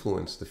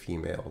influence the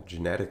female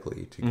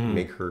genetically to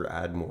make her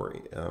add more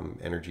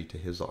energy to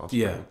his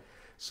offspring. Yeah.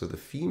 So the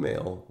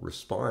female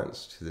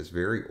response to this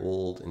very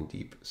old and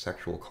deep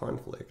sexual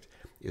conflict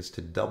is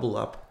to double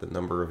up the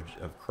number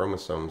of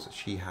chromosomes that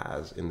she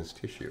has in this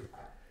tissue.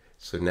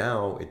 So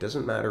now it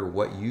doesn't matter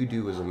what you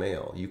do as a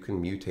male. You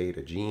can mutate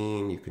a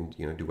gene, you can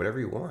do whatever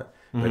you want.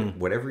 But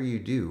whatever you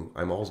do,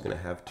 I'm always going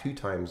to have 2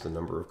 times the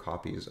number of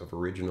copies of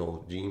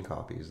original gene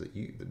copies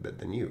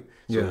than you.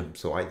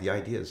 So the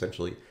idea is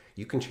essentially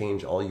you can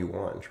change all you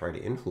want and try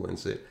to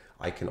influence it.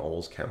 I can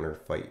always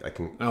fight. I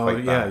can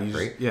fight back,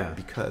 right? Yeah.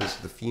 Because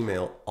the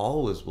female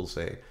always will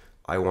say,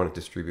 I want to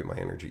distribute my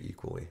energy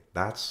equally.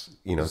 That's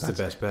the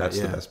best bet. That's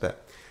the best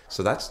bet.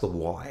 So that's the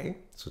why.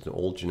 So it's an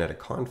old genetic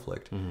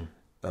conflict.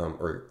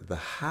 Or the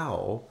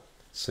how.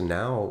 So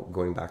now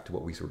going back to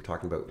what we were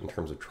talking about in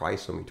terms of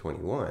trisomy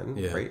 21,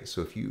 right?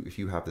 So if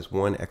you have this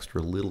one extra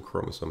little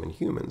chromosome in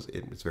humans,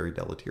 it's very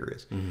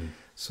deleterious.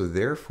 So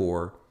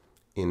therefore,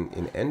 in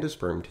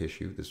endosperm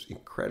tissue, this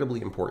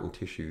incredibly important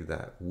tissue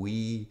that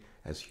we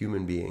as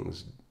human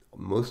beings,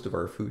 most of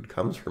our food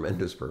comes from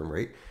endosperm,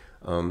 right?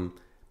 And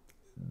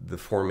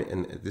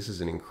this is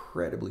an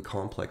incredibly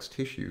complex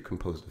tissue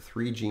composed of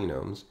 3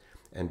 genomes,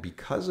 and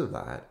because of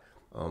that,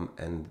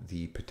 and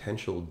the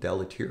potential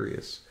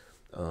deleterious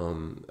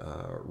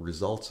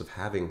results of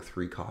having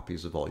 3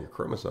 copies of all your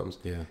chromosomes.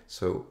 Yeah.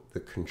 So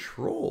the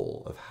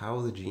control of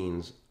how the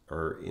genes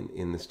are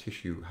in this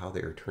tissue, how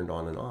they are turned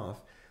on and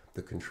off,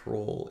 the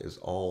control is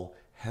all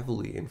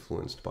heavily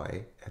influenced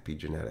by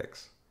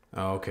epigenetics.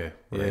 Oh, okay.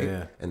 Right?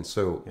 Yeah. And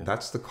so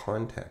that's the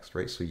context,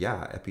 right? So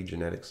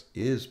epigenetics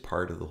is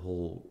part of the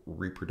whole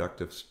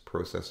reproductive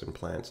process in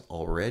plants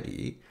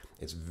already.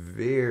 It's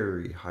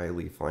very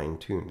highly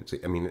fine-tuned.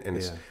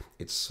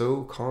 It's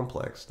so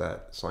complex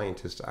that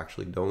scientists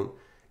actually don't.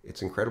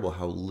 It's incredible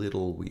how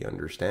little we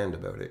understand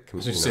about it.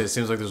 It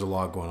seems like there's a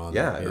lot going on.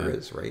 Yeah, there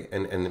is, right?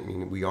 And I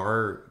mean, we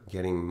are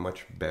getting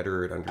much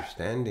better at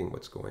understanding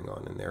what's going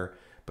on in there.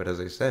 But as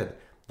I said,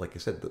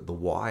 the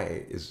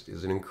why is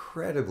an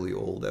incredibly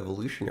old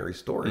evolutionary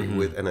story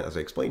and as I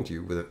explained to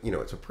you,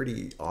 it's a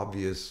pretty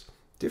obvious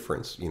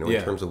difference, in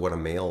terms of what a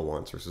male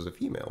wants versus a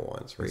female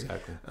wants, right?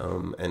 Exactly.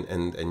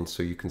 And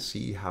so you can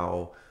see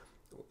how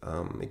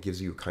it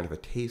gives you kind of a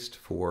taste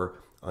for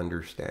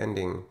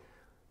understanding.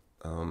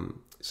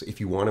 So if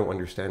you want to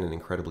understand an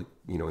incredibly,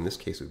 in this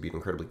case, it would be an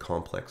incredibly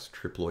complex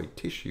triploid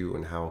tissue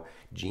and how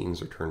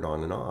genes are turned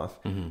on and off,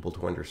 well,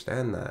 to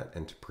understand that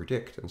and to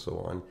predict and so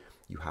on,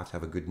 you have to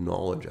have a good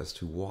knowledge as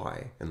to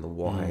why, and the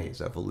why is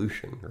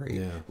evolution, right?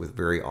 Yeah. With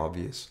very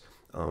obvious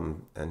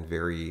and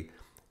very,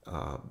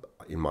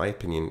 in my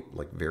opinion,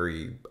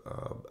 very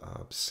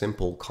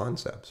simple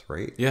concepts,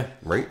 right? Yeah.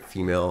 Right?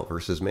 Female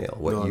versus male,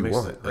 what you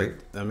want, right?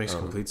 That makes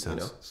complete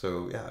sense.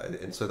 So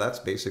and so that's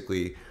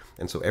basically,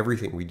 and so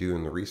everything we do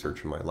in the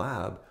research in my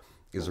lab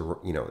is,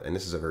 and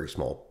this is a very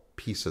small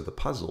piece of the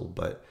puzzle,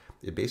 but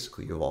it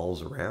basically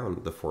evolves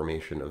around the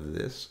formation of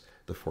this,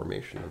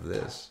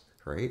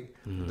 right?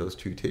 Those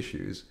 2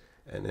 tissues,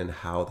 and then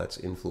how that's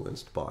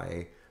influenced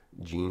by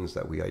genes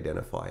that we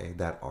identify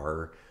that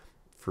are,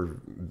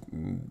 for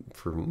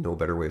no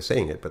better way of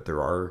saying it, but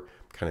there are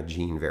kind of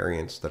gene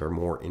variants that are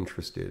more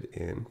interested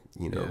in,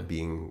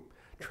 being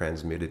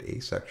transmitted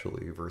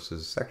asexually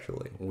versus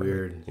sexually.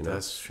 Weird. Right?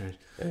 That's strange.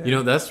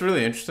 Yeah. That's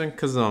really interesting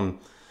because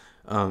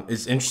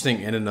it's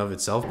interesting in and of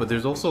itself, but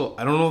there's also,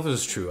 I don't know if this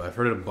is true, I've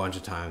heard it a bunch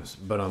of times,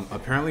 but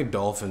apparently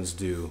dolphins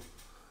do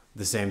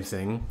the same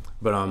thing,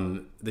 but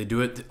they do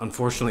it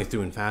unfortunately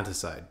through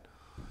infanticide.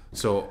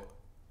 So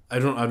I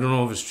don't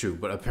know if it's true,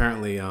 but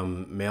apparently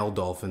male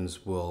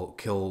dolphins will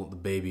kill the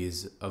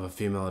babies of a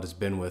female it has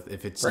been with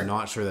if it's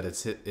not sure that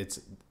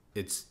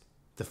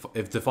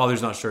if the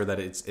father's not sure that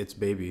it's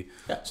baby.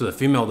 Yeah. So the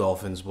female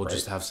dolphins will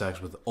just have sex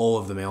with all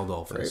of the male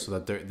dolphins, so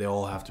that they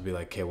all have to be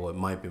like, okay, well, it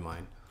might be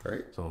mine.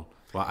 Right. So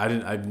well,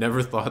 I've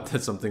never thought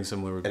that something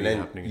similar would be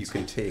happening. You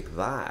can take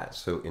that.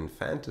 So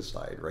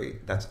infanticide,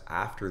 right? That's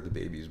after the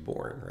baby's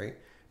born, right?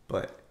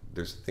 But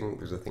there's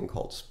a thing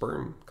called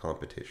sperm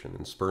competition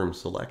and sperm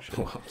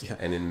selection. Wow, yeah.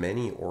 And in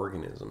many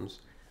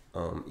organisms,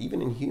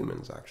 even in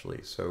humans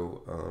actually.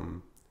 So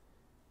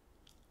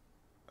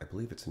I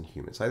believe it's in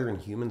humans. It's either in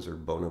humans or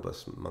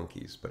bonobos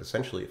monkeys. But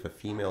essentially, if a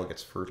female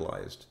gets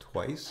fertilized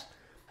twice,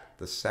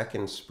 the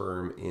second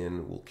sperm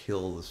in will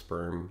kill the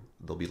sperm.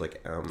 There'll be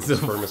like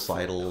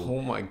spermicidal.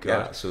 Oh my god!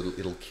 Yeah, so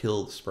it'll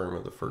kill the sperm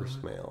of the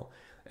first male,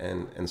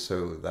 and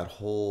so that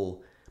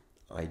whole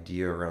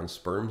idea around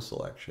sperm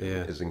selection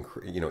Yeah. is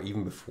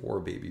even before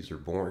babies are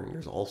born,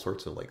 there's all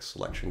sorts of like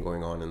selection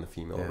going on in the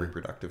female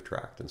reproductive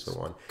tract and so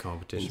on.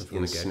 Competition from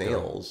In the get-go.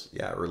 snails,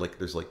 or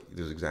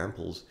there's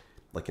examples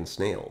like in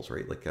snails,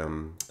 right? Like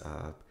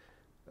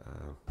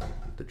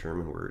the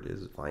German word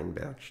is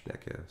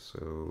Weinbergschnecke.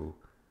 So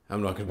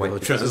I'm not going to be able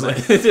to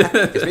translate.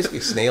 It's basically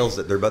snails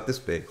that they're about this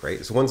big, right?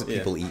 It's the ones that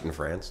people eat in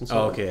France and so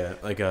on. Okay, yeah.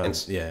 Like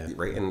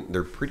right, and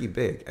they're pretty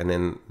big, and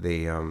then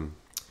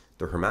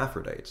they're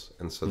hermaphrodites,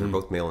 and so they're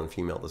both male and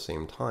female at the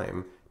same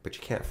time. But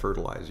you can't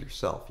fertilize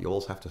yourself; you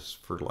always have to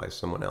fertilize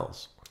someone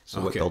else.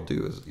 So what they'll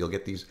do is you'll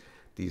get these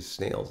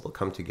snails. They'll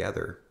come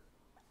together,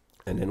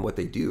 and then what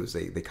they do is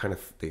they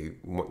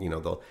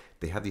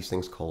have these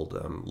things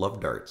called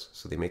love darts.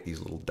 So they make these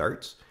little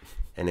darts,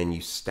 and then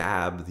you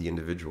stab the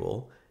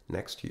individual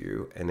next to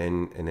you, and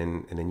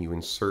then you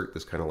insert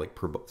this kind of like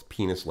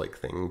penis-like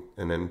thing,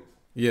 and then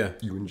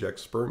you inject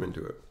sperm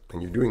into it,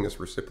 and you're doing this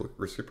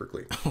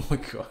reciprocally. Oh my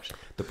gosh!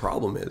 The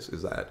problem is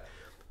that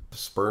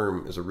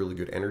sperm is a really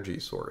good energy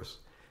source.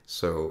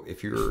 So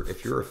if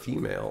you're a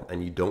female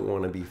and you don't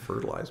want to be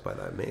fertilized by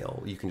that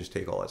male, you can just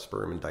take all that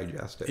sperm and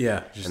digest it.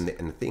 Yeah. And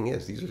the thing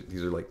is,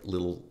 these are like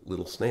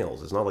little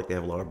snails. It's not like they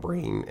have a lot of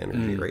brain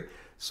energy, right?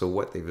 So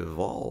what they've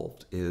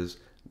evolved is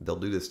they'll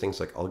do this things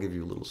like, I'll give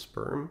you a little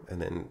sperm,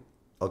 and then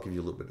I'll give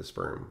you a little bit of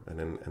sperm, and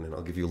then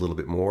I'll give you a little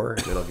bit more,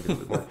 and then I'll give you a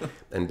little bit more,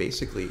 and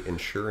basically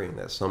ensuring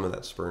that some of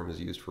that sperm is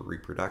used for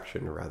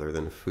reproduction rather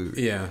than food.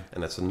 Yeah.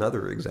 And that's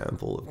another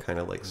example of kind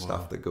of like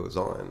stuff that goes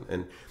on.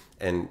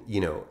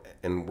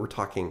 And we're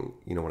talking,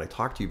 when I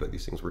talk to you about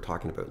these things, we're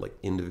talking about like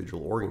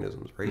individual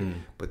organisms, right?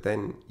 But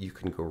then you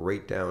can go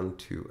right down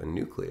to a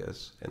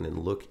nucleus and then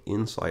look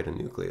inside a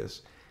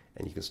nucleus,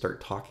 and you can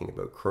start talking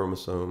about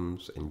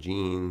chromosomes and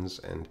genes,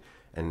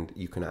 and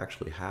you can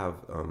actually have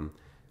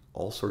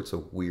all sorts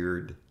of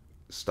weird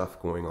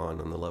stuff going on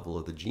the level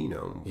of the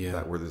genome,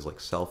 where there's like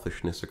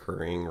selfishness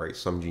occurring, right?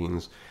 Some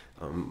genes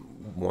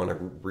want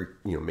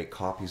to make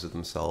copies of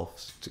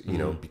themselves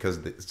because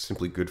it's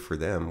simply good for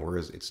them,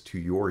 whereas it's to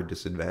your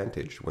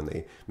disadvantage when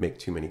they make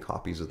too many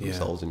copies of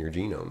themselves in your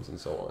genomes and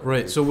so on.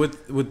 Right. So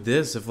with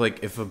this, if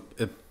a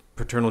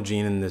paternal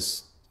gene in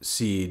this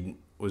seed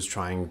was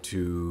trying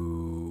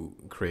to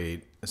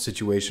create a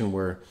situation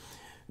where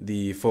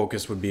the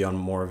focus would be on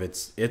more of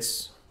its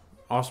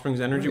offspring's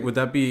energy, would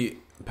that be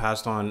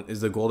passed on?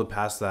 Is the goal to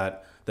pass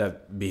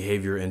that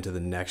behavior into the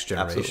next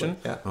generation?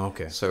 Absolutely, yeah.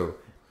 Okay. So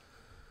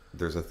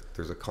there's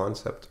a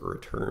concept or a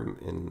term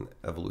in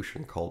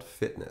evolution called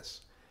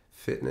fitness.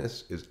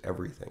 Fitness is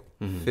everything.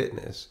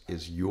 Fitness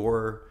is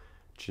your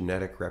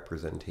genetic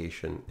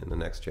representation in the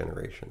next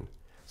generation.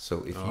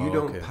 So if you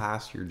don't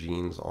pass your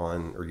genes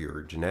on, or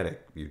your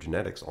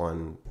genetics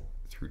on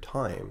through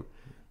time,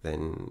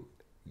 then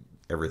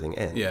everything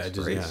ends.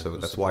 Right? So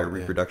that's why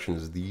reproduction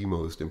is the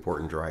most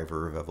important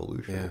driver of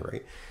evolution,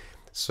 right?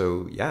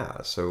 So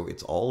so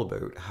it's all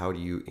about how do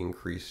you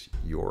increase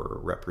your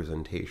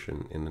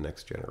representation in the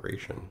next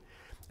generation.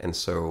 And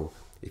so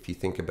if you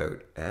think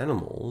about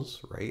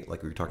animals, right,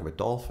 like we were talking about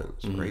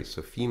dolphins, right?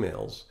 So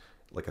females,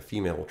 like a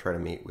female will try to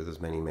mate with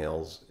as many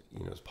males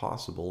as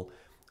possible.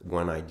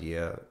 One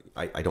idea,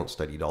 I don't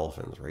study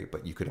dolphins, right,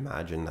 but you could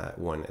imagine that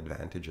one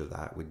advantage of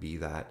that would be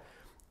that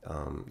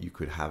you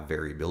could have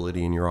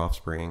variability in your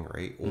offspring,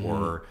 right?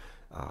 Or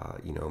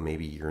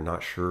maybe you're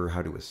not sure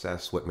how to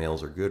assess what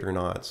males are good or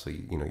not, so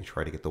you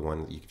try to get the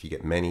one. If you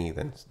get many,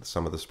 then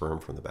some of the sperm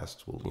from the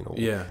best will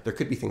there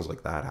could be things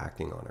like that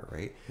acting on it,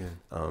 right?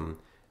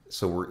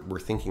 So we're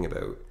thinking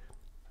about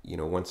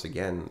once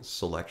again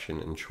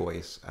selection and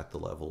choice at the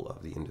level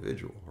of the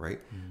individual, right?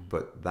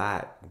 But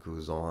that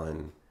goes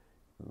on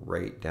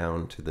right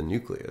down to the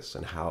nucleus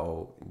and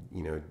how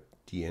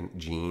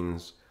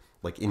genes,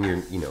 like in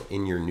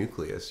your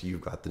nucleus,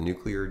 you've got the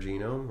nuclear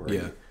genome,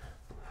 right?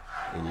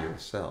 In your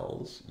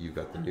cells, you've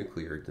got the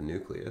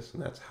nucleus,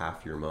 and that's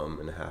half your mom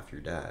and half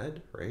your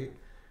dad, right?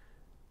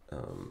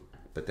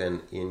 But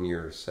then in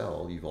your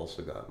cell, you've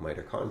also got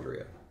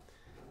mitochondria,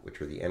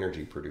 which are the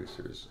energy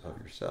producers of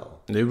your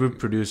cell. They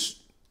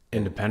reproduce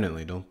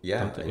independently, don't they?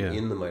 And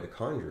in the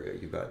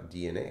mitochondria, you've got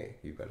DNA,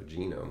 you've got a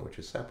genome, which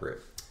is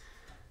separate.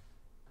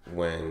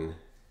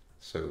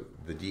 So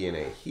the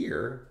DNA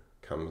here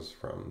comes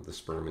from the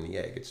sperm and the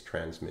egg. It's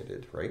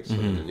transmitted, right? So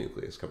the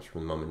nucleus comes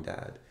from mom and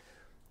dad.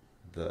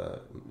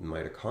 The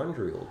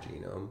mitochondrial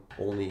genome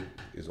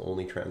is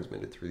only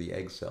transmitted through the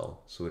egg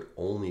cell, so it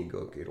only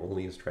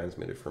is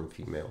transmitted from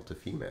female to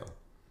female.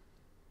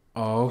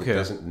 Oh,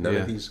 okay. None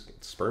of these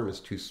sperm is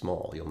too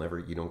small. You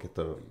don't get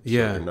the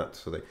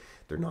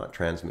they're not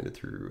transmitted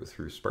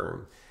through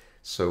sperm.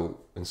 So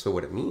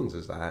what it means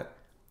is that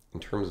in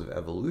terms of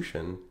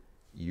evolution,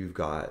 you've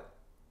got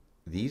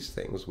these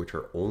things which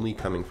are only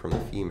coming from the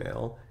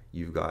female.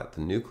 You've got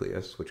the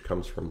nucleus, which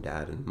comes from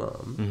dad and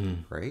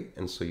mom, right?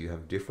 And so you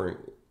have different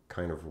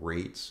kind of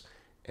rates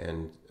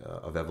and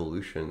of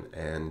evolution,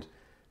 and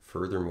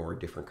furthermore,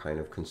 different kind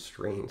of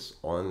constraints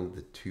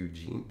on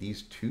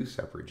these two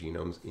separate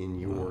genomes in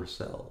your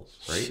cells,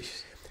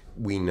 right?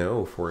 We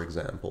know, for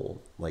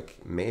example,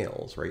 like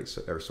males, right?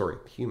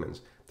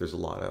 Humans, there's a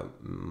lot of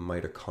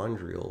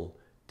mitochondrial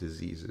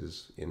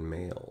diseases in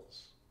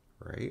males,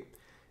 right?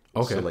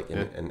 Okay. So like,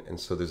 and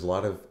so there's a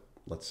lot of,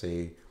 let's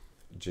say,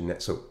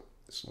 so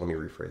let me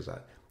rephrase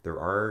that. There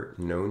are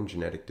known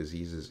genetic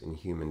diseases in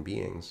human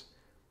beings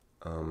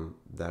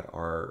that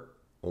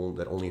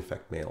only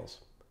affect males.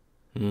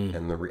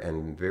 And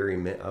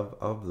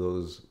of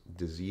those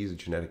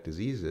genetic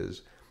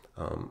diseases,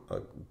 a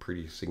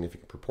pretty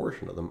significant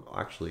proportion of them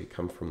actually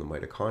come from the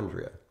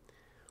mitochondria.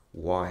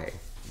 Why?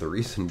 The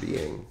reason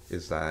being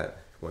is that,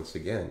 once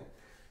again,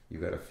 you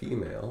got a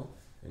female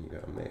and you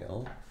got a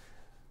male.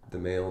 The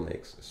male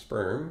makes a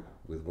sperm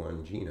with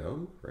one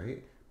genome,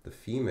 right? The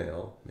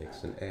female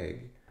makes an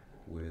egg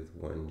with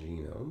one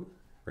genome,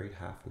 right?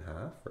 Half and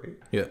half, right?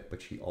 Yeah.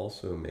 But she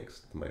also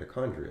makes the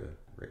mitochondria,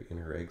 right, in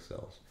her egg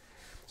cells.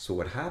 So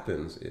what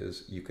happens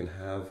is you can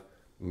have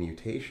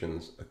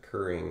mutations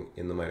occurring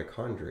in the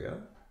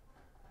mitochondria,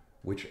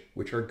 which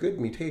are good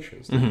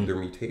mutations. They're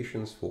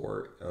mutations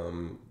for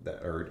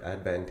that are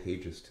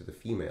advantageous to the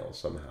female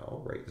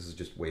somehow, right? This is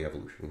just way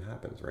evolution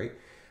happens, right?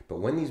 But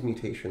when these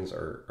mutations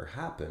are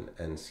happen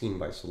and seen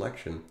by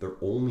selection,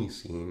 they're only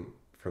seen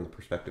from the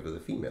perspective of the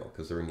female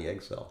because they're in the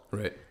egg cell.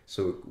 Right.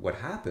 So what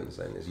happens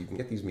then is you can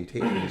get these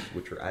mutations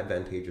which are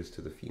advantageous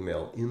to the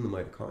female in the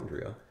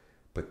mitochondria,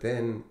 but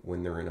then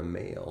when they're in a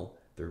male,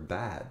 they're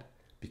bad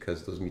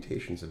because those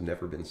mutations have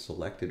never been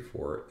selected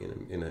for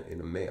in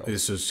a male.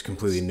 It's just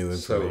completely new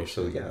information.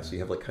 So you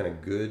have like kind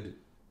of good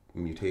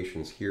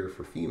mutations here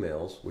for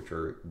females, which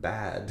are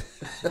bad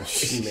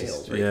in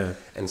males, right? Yeah.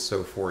 And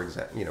so, for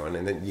example,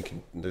 and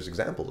then there's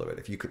examples of it.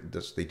 If you could,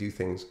 they do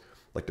things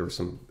like there were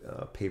some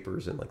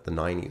papers in like the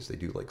 90s. They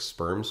do like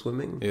sperm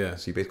swimming. Yeah.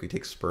 So you basically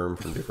take sperm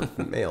from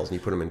different males and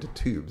you put them into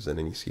tubes, and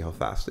then you see how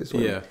fast they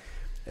swim. Yeah.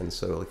 And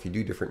so, if you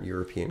do different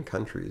European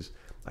countries,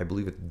 I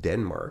believe it's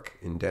Denmark.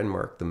 In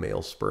Denmark, the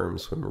male sperm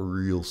swim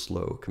real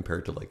slow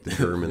compared to like the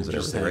Germans and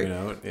everything, right?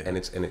 Out, yeah.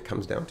 And it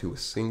comes down to a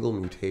single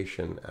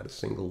mutation at a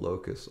single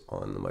locus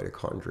on the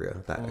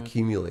mitochondria that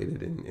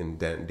accumulated in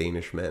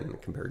Danish men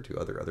compared to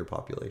other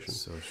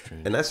populations. So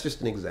strange. And that's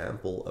just an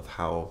example of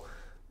how,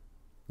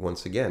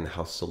 once again,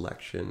 how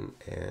selection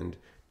and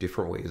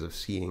different ways of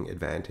seeing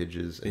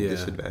advantages and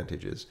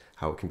disadvantages,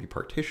 how it can be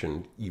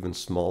partitioned even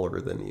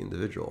smaller than the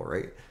individual,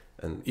 right?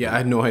 And I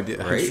had no idea.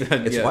 Right?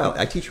 It's wild.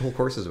 I teach whole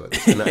courses about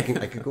this, and I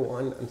could go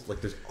on. And like,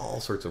 there's all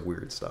sorts of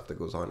weird stuff that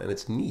goes on, and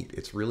it's neat.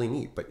 It's really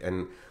neat. But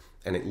and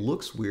it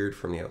looks weird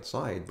from the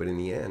outside, but in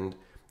the end,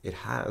 it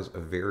has a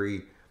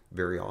very,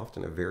 very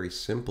often a very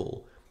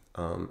simple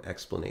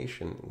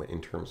explanation in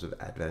terms of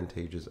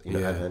advantages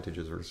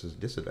versus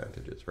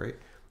disadvantages, right?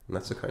 And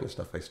that's the kind of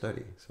stuff I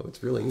study. So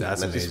it's really neat.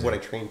 That's just what I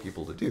train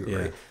people to do,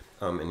 right?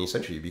 And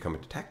essentially, you become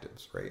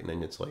detectives, right? And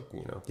then it's like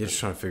you're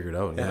just trying to figure it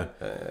out.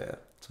 Yeah.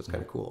 So it's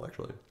kind of cool,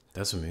 actually.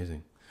 That's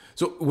amazing.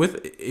 So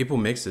with April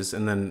Mixes,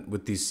 and then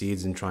with these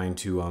seeds and trying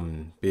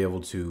to be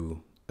able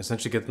to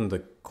essentially get them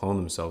to clone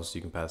themselves so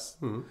you can pass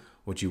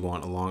what you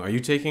want along. Are you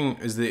taking,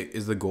 is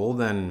the goal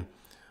then,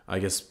 I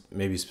guess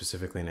maybe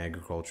specifically in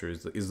agriculture,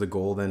 is the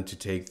goal then to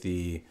take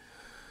the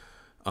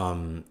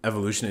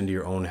evolution into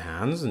your own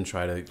hands and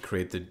try to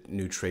create the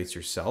new traits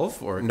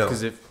yourself? Or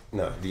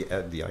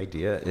the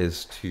idea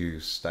is to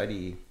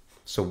study.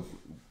 So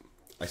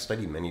I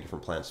study many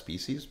different plant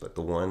species, but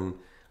the one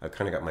I've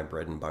kind of got my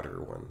bread and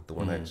butter one. The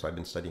one I've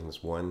been studying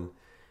this one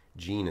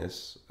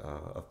genus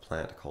of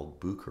plant called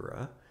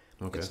Bucera.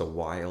 Okay. It's a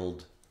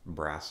wild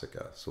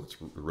brassica, so it's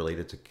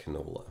related to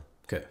canola.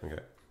 Okay.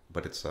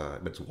 But it's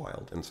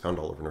wild and it's found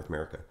all over North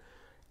America,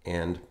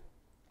 and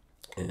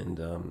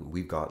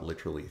we've got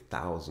literally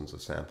thousands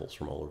of samples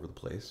from all over the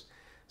place.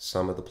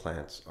 Some of the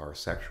plants are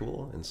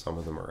sexual and some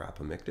of them are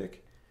apomictic.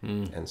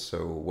 And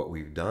so what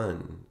we've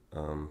done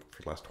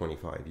for the last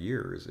 25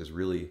 years is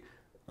really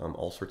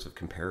all sorts of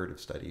comparative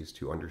studies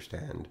to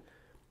understand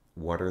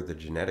what are the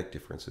genetic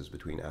differences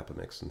between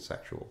apomix and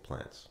sexual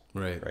plants.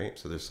 Right.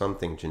 So there's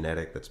something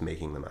genetic that's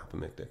making them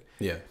apomictic.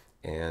 Yeah.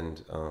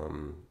 And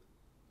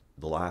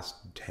the last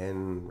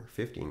 10 or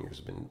 15 years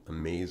have been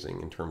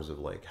amazing in terms of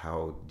like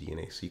how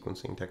DNA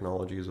sequencing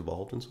technology has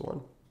evolved and so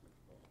on.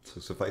 So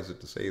suffice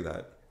it to say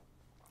that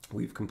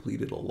we've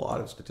completed a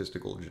lot of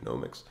statistical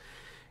genomics,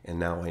 and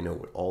now I know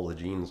what all the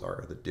genes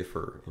are that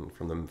differ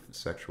from the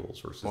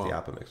sexuals versus the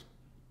apomix.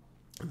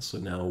 And so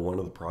now one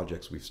of the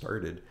projects we've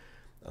started,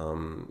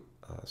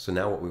 so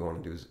now what we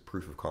want to do is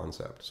proof of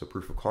concept. So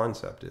proof of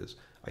concept is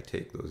I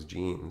take those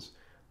genes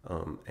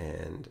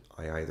and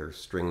I either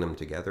string them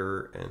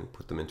together and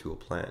put them into a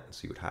plant and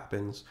see what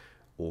happens,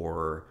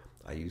 or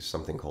I use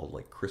something called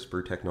like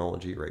CRISPR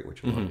technology, right,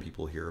 which a lot of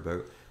people hear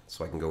about.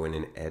 So I can go in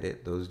and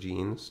edit those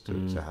genes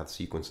to have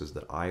sequences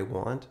that I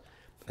want,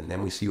 and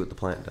then we see what the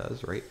plant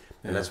does, right?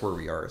 And that's where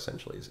we are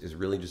essentially, is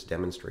really just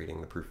demonstrating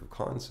the proof of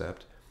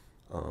concept.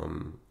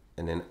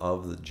 And then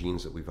of the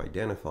genes that we've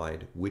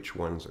identified, which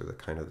ones are the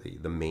kind of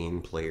the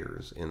main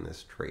players in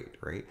this trait,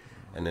 right?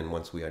 And then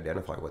once we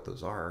identify what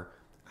those are,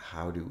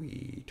 how do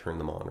we turn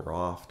them on or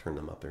off, turn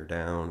them up or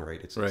down,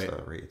 right?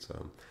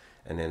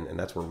 And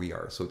that's where we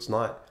are. So it's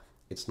not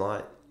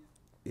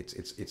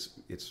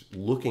it's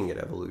looking at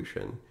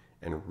evolution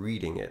and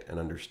reading it and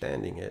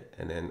understanding it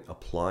and then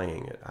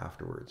applying it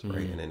afterwards,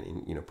 right? And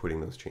then putting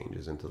those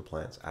changes into the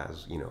plants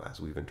as as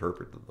we've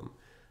interpreted them,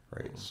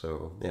 right?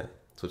 So yeah,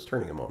 so it's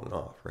turning them on and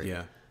off, right?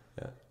 Yeah.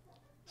 Yeah.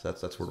 So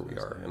that's where we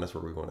are, and that's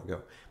where we want to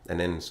go. And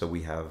then so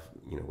we have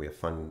we have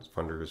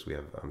funders, we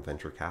have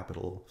venture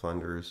capital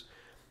funders,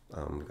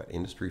 we've got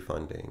industry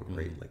funding,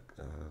 right? Like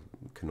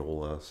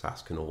canola,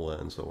 SAS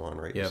canola, and so on,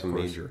 right? Yeah, Some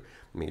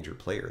major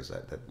players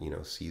that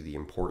see the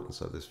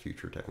importance of this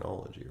future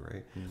technology,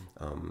 right?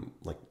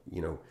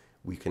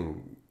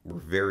 We're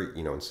very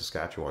in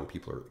Saskatchewan,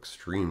 people are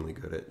extremely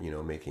good at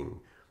making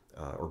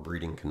or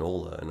breeding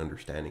canola and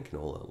understanding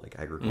canola, like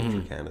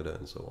Agriculture Canada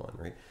and so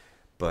on, right?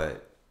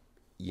 But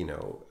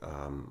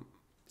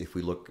if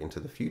we look into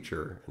the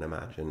future and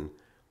imagine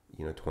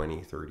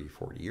 20, 30,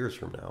 40 years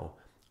from now,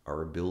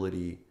 our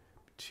ability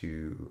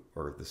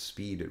or the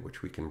speed at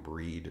which we can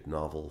breed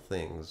novel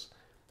things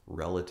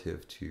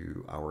relative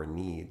to our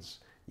needs,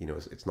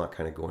 it's not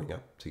kind of going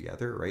up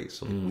together, right?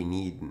 So we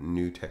need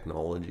new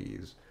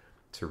technologies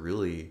to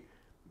really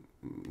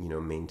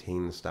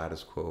maintain the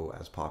status quo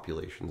as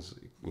populations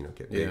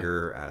get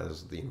bigger,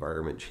 as the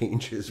environment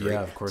changes, right?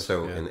 Yeah, of course.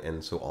 So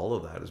and so all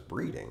of that is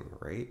breeding,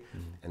 right?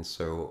 And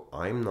so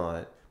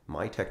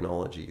my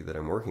technology that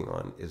I'm working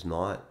on is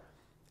not,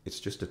 it's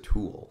just a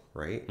tool,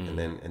 right?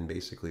 And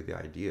basically the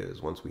idea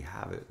is once we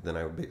have it, then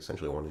I would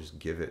essentially want to just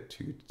give it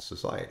to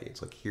society.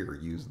 It's like, here,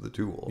 use the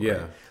tool. Yeah.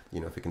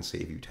 Right? If it can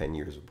save you 10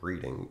 years of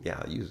breeding,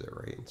 use it,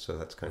 right? So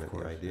that's kind of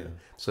the idea. Yeah.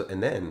 So,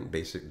 and then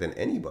then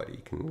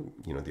anybody can,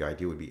 the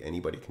idea would be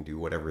anybody can do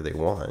whatever they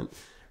want,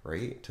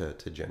 right? To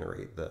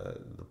generate the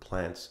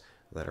plants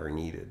that are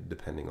needed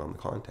depending on the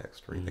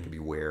context, right? That could be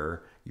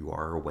where you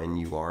are, when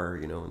you are,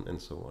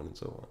 and so on and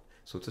so on.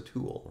 So it's a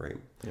tool, right?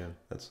 Yeah.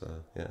 That's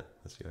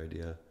the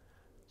idea.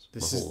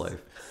 This my whole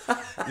life.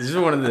 This is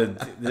one of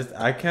the.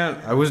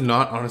 I was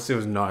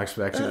not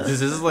expecting this.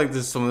 This is like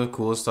some of the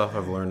coolest stuff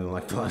I've learned in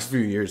like the last few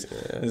years.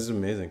 Yeah. This is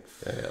amazing.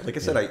 Yeah. Like I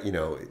said,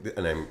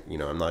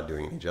 I'm not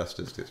doing any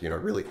justice to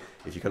really.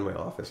 If you come to my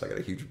office, I got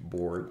a huge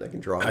board. I can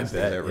draw things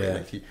every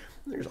night.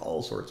 There's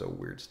all sorts of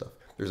weird stuff.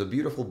 There's a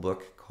beautiful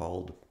book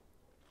called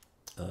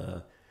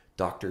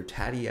Dr.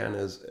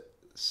 Tatiana's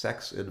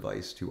Sex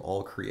Advice to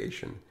All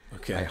Creation.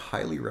 Okay. I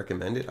highly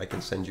recommend it. I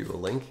can send you a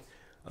link.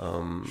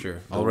 Sure.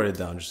 I'll write it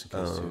down just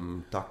in case.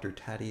 Dr.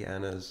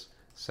 Tatiana's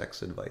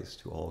Sex Advice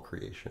to All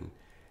Creation.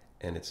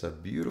 And it's a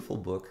beautiful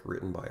book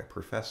written by a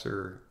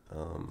professor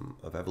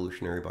of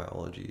evolutionary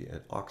biology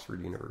at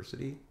Oxford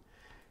University.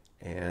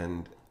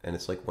 And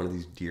it's like one of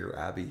these Dear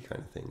Abby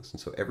kind of things. And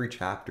so every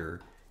chapter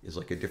is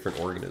like a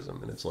different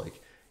organism. And it's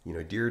like,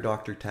 Dear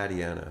Dr.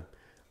 Tatiana,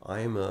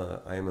 I am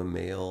a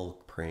male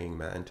praying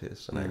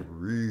mantis, and I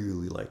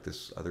really like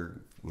this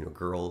other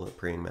girl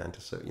praying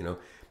mantis.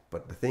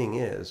 But the thing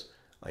is,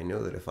 I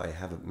know that if I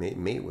have a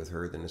mate with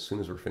her, then as soon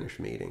as we're finished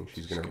mating,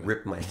 she's gonna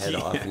rip my head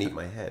off and eat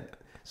my head.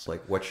 It's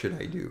like, what should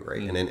I do,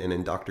 right? And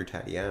then Dr.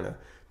 Tatiana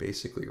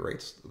basically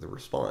writes the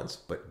response,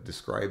 but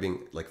describing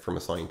like from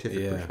a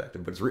scientific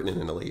perspective, but it's written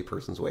in a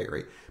layperson's way,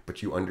 right? But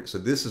so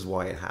this is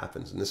why it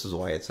happens, and this is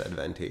why it's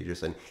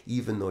advantageous, and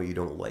even though you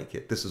don't like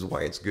it, this is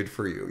why it's good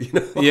for you,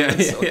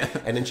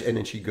 And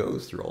then she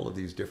goes through all of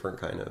these different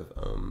kind of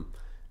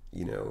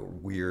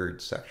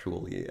weird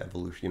sexually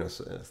evolution,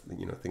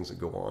 things that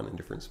go on in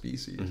different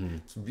species.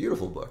 It's a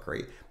beautiful book,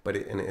 right? But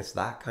it's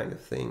that kind of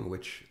thing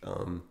which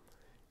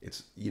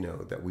it's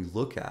that we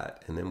look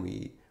at, and then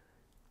we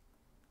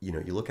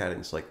you look at it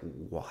and it's like,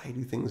 why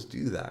do things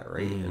do that,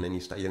 right? And then you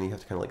have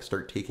to kind of like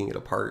start taking it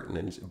apart, and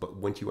then but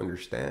once you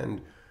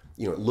understand,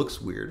 it looks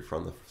weird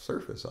from the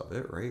surface of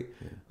it, right?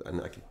 And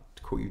I can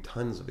quote you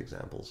tons of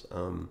examples,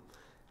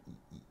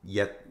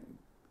 yet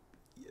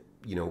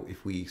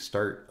if we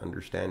start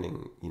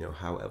understanding,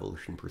 how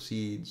evolution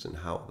proceeds and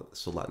how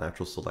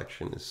natural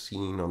selection is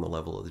seen on the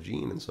level of the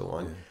gene and so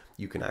on,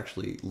 you can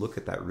actually look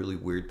at that really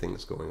weird thing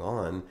that's going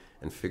on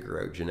and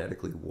figure out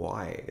genetically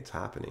why it's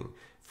happening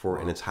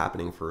and it's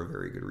happening for a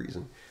very good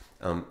reason.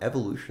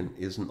 Evolution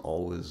isn't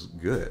always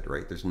good,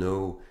 right? There's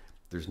no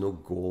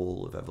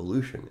goal of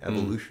evolution.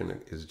 Evolution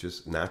is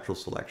just natural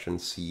selection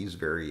sees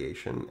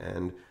variation,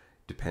 and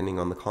depending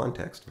on the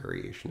context,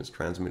 variation is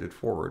transmitted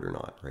forward or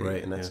not,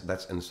 right? And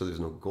and so there's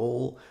no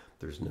goal,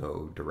 there's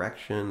no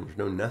direction, there's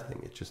no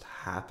nothing. It just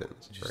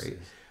happens, right?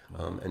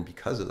 And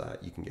because of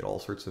that, you can get all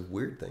sorts of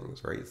weird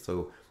things, right?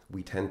 So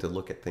we tend to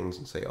look at things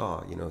and say,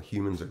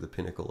 humans are the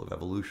pinnacle of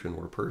evolution,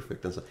 we're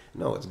perfect. And so,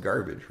 no, it's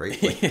garbage,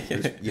 right? Like,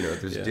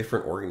 there's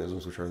different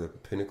organisms which are the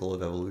pinnacle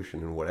of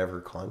evolution in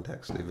whatever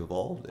context they've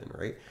evolved in,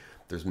 right?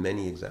 There's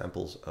many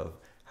examples of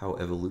how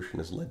evolution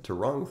has led to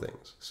wrong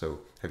things. So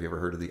have you ever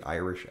heard of the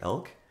Irish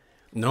elk?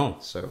 No.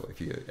 So if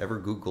you ever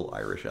Google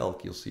Irish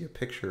elk, you'll see a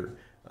picture.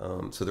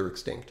 So they're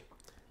extinct,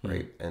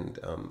 right? And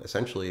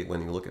essentially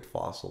when you look at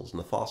fossils, and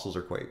the fossils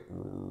are quite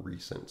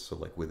recent, so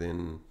like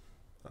within,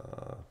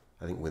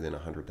 I think within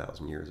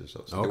 100,000 years or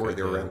so. So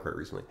they were around quite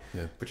recently.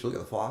 Yeah. But you look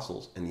at the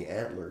fossils, and the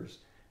antlers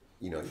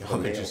you know, you have a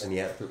male, and the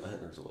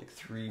antlers are like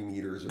 3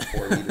 meters or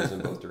 4 meters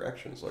in both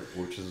directions, like,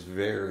 which is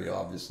very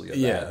obviously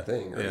a bad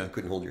thing, right? You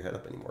couldn't hold your head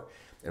up anymore.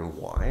 And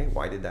why?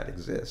 Why did that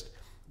exist?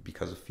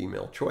 Because of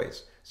female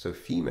choice. So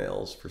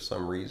females, for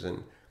some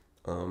reason,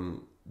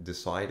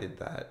 decided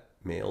that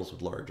males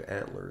with large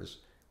antlers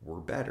were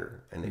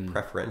better, and they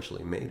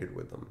preferentially mated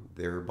with them,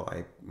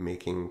 thereby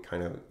making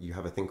kind of, you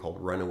have a thing called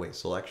runaway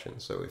selection.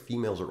 So if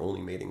females are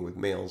only mating with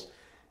males,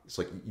 it's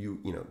like you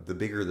know, the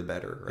bigger the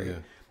better, right?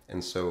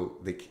 And so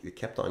they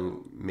kept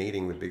on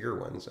mating with bigger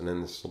ones, and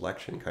then the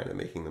selection kind of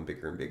making them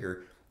bigger and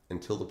bigger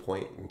until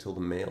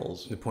the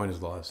males, the point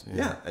is lost. And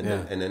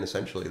then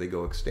essentially they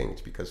go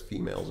extinct because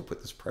females have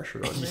put this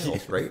pressure on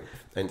males, right?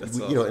 And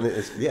you know, and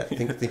it's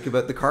think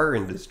about the car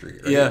industry,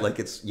 right? Like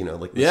it's, you know,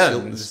 like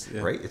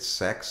right? It's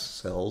sex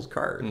sells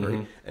cars,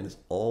 right? And it's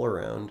all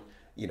around,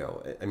 you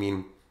know, I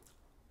mean,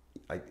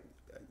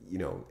 you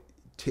know,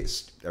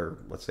 or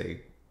let's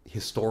say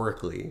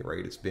historically,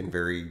 right, it's been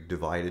very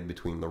divided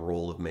between the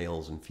role of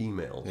males and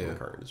females in the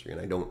car industry,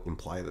 and I don't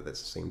imply that that's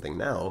the same thing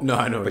now. No,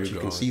 I know, but you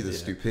can see the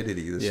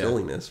stupidity, the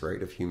silliness,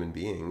 right, of human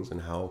beings,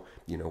 and how,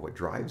 you know, what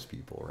drives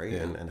people, right,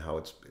 and how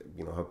it's,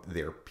 you know,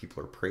 how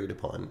people are preyed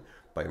upon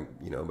by,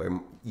 you know, by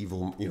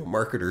evil, you know,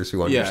 marketers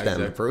who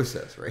understand the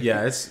process, right?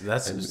 Yeah, that's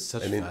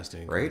such a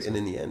fascinating right concept. And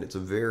in the end, it's a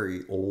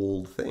very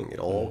old thing. It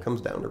all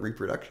comes down to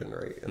reproduction,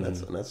 right? And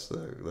that's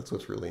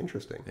what's really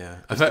interesting. Yeah,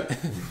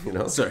 you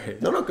know. Sorry.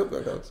 No, go.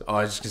 Oh,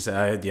 I was just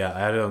gonna say, I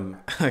had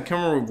I can't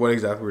remember what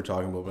exactly we were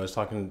talking about, but I was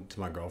talking to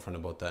my girlfriend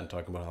about that and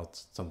talking about how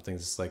some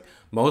things, it's like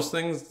most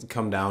things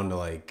come down to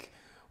like,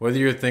 whether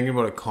you're thinking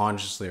about it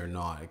consciously or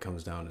not, it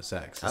comes down to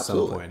sex at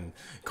some point. And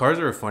cars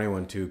are a funny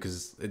one too,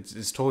 because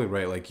it's totally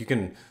right. Like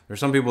there's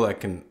some people that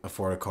can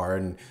afford a car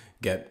and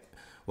get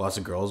lots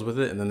of girls with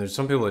it, and then there's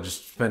some people that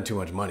just spend too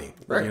much money.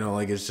 Right. You know,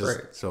 like it's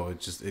just so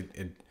it's just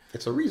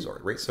it's a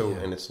resort, right? So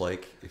and it's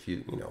like, if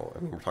you know, I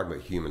mean, we're talking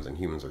about humans, and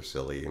humans are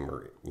silly, and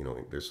we're, you know,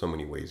 there's so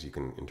many ways you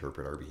can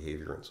interpret our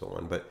behavior and so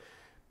on.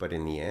 But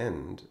in the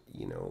end,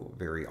 you know,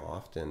 very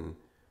often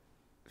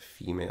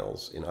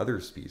females in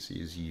other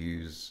species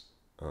use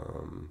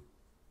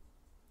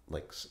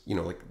like, you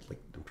know, like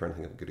I'm trying to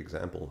think of a good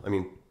example. I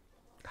mean,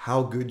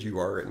 how good you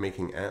are at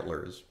making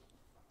antlers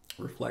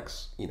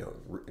reflects, you know,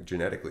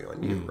 genetically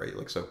on you, right?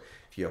 Like, so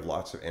if you have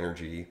lots of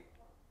energy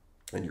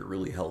and you're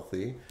really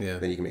healthy,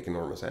 then you can make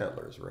enormous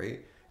antlers,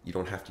 right? You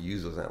don't have to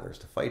use those antlers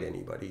to fight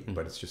anybody,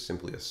 but it's just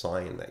simply a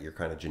sign that you're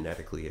kind of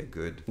genetically a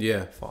good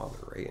father,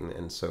 right?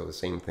 And so the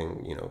same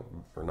thing, you know,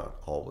 or not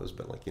always,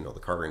 but like, you know, the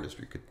car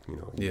industry could, you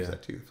know, use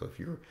that too. So if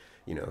you're,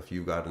 you know, if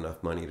you got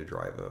enough money to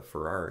drive a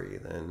Ferrari,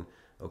 then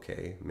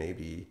okay,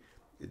 maybe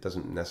it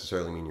doesn't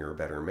necessarily mean you're a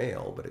better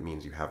male, but it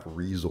means you have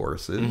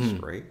resources,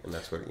 right? And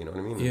that's what, you know what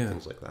I mean? Yeah.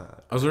 Things like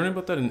that. I was learning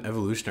about that in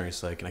evolutionary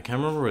psych, and I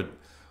can't remember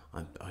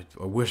I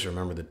wish I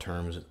remember the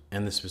terms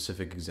and the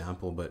specific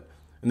example, but,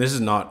 and this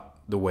is not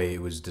the way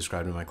it was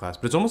described in my class,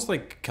 but it's almost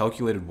like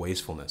calculated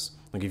wastefulness.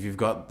 Like if you've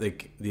got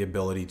like the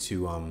ability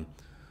to,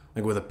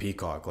 like with a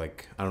peacock,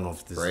 like I don't know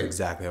if this is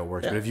exactly how it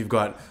works, but if you've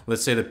got,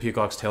 let's say the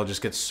peacock's tail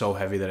just gets so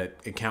heavy that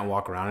it can't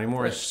walk around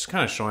anymore, it's just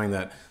kind of showing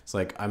that it's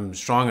like I'm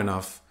strong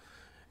enough,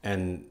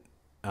 and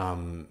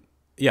I'm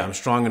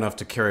strong enough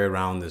to carry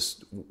around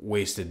this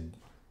wasted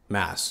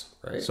mass.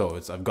 Right. So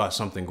I've got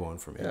something going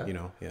for me. You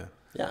know. Yeah.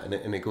 Yeah,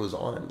 and it goes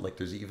on. Like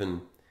there's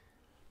even,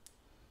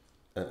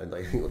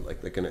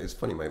 it's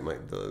funny.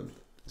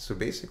 So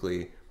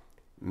basically,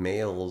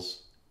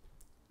 males.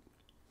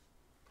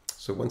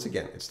 So once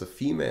again, it's the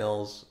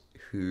females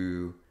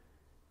who,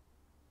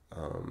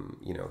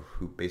 you know,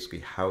 who basically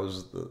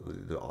house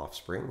the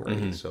offspring,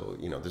 right? So,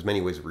 you know, there's many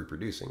ways of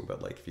reproducing,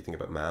 but like if you think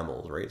about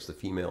mammals, right, it's the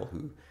female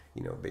who,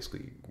 you know,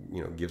 basically,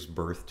 you know, gives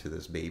birth to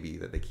this baby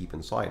that they keep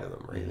inside of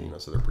them, right? You know,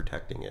 so they're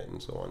protecting it and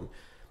so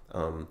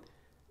on.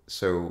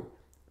 So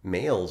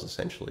males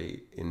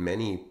essentially in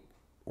many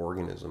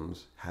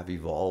organisms have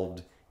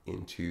evolved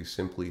into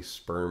simply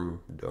sperm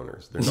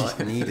donors. They're not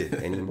needed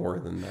any more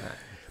than that.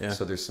 Yeah.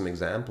 So there's some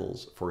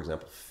examples, for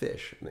example,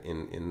 fish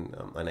in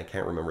and I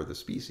can't remember the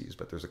species,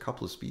 but there's a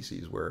couple of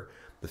species where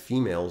the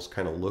females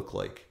kind of look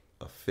like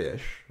a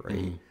fish,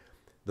 right?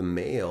 The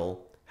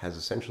male has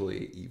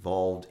essentially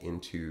evolved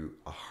into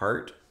a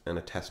heart and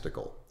a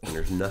testicle, and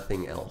there's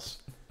nothing else.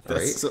 Right?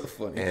 That's so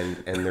funny. And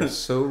they're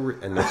so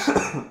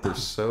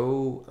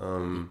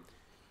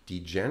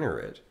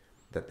degenerate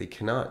that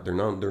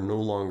they're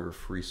no longer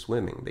free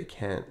swimming. They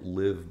can't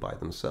live by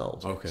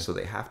themselves. Okay. So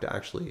they have to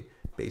actually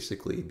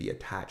basically be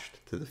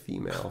attached to the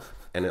female.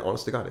 And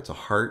honest to God, it's a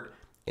heart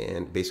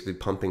and basically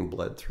pumping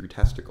blood through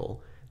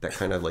testicle that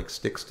kind of like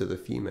sticks to the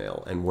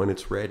female. And when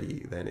it's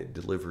ready, then it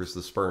delivers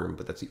the sperm.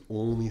 But that's the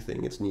only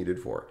thing it's needed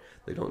for.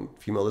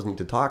 Female doesn't need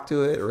to talk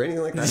to it or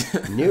anything like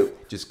that.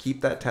 Nope. Just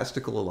keep that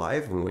testicle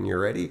alive. And when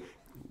you're ready,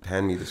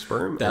 hand me the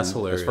sperm. That's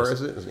hilarious. As far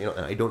as it, you know,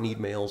 and I don't need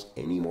males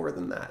any more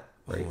than that.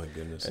 Right? Oh my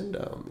goodness. And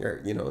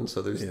you know, and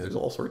so there's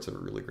all sorts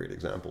of really great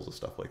examples of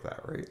stuff like that,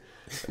 right?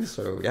 And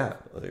so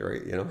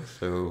right, you know,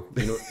 so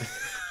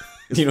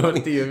you know,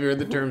 do you ever heard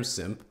the term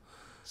simp?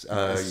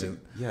 Simp.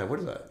 Yeah, what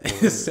is that?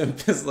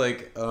 Simp is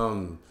like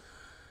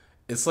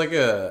It's like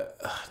a,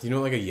 do you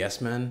know like a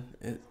yes man?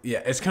 Yeah,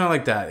 it's kind of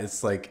like that.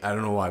 It's like, I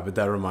don't know why, but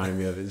that reminded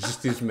me of it. It's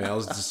just these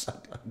males just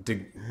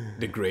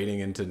degrading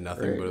into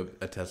nothing but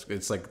a test.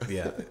 It's like,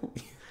 yeah.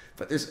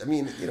 But there's, I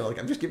mean, you know, like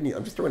I'm just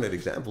throwing out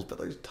examples, but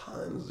there's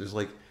tons. There's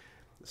like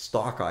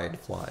stalk-eyed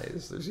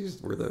flies. There's these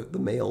where the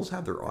males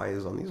have their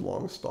eyes on these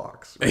long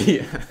stalks, right?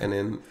 Yeah. And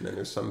then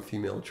there's some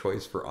female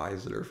choice for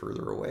eyes that are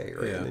further away,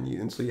 right? Yeah.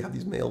 And so you have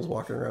these males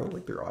walking around with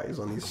like their eyes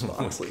on these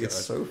stalks. Like, it's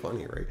so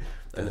funny, right?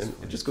 And then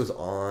it just goes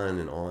on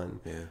and on.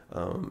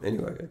 Yeah.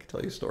 Anyway, I could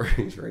tell you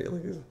stories, right?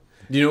 Like,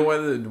 do you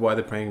know why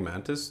the praying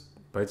mantis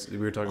bites? We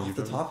were talking off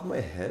the top of my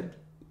head,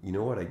 you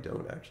know what? I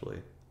don't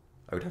actually.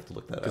 I would have to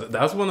look that up.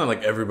 That's one that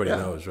like everybody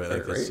knows, right?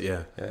 Like, right?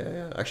 Yeah.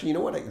 Actually, you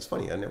know what? It's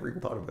funny. I never even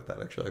thought about that.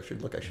 Actually, I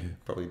should look.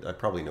 I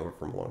probably know it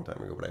from a long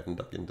time ago, but I haven't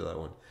dug into that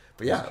one.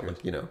 But yeah,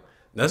 like, you know,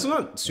 that's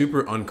not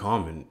super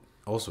uncommon.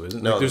 Also, isn't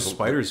it? No, like, there's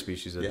spider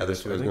species. That I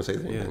was going to say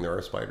the same yeah. thing. There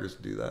are spiders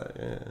that do that.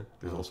 Yeah,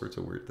 there's all sorts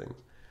of weird things.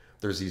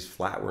 There's these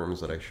flatworms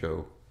that I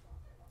show.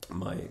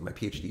 My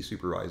PhD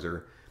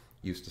supervisor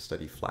used to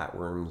study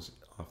flatworms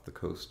off the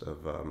coast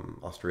of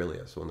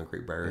Australia, so in the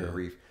Great Barrier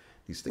Reef.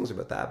 These things are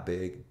about that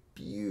big,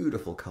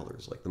 beautiful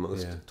colors, like the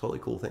most totally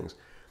cool things.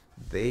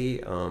 They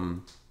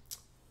so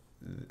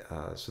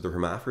they're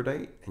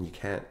hermaphrodite, and you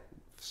can't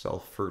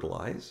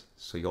self-fertilize,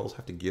 so you always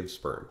have to give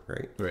sperm,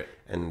 right? Right.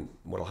 And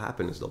what'll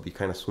happen is they'll be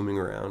kind of swimming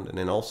around, and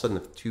then all of a sudden,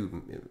 if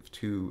two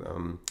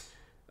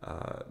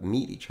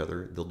meet each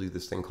other, they'll do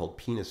this thing called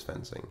penis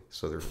fencing.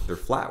 So they're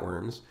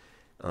flatworms,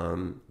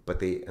 but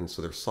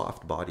they're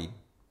soft-bodied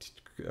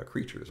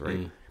creatures,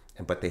 right?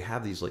 But they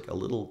have these like a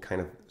little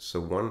kind of,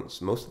 so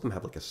most of them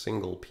have like a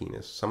single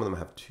penis. Some of them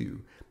have two,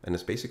 and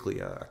it's basically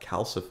a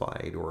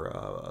calcified or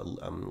a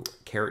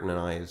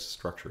keratinized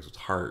structure. So it's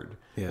hard.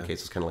 Yeah. Okay,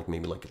 so it's kind of like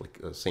maybe like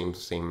the same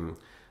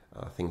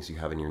things you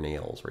have in your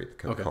nails, right? The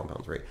kind of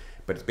compounds, right?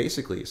 But it's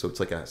basically, so it's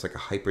like a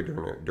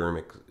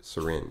hypodermic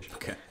syringe.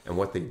 Okay. And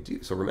what they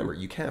do, so remember,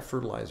 you can't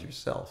fertilize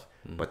yourself,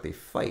 but they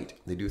fight.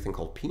 They do a thing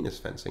called penis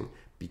fencing,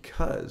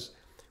 because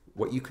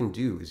what you can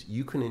do is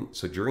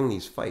so during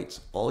these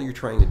fights, all you're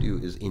trying to do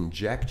is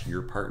inject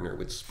your partner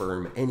with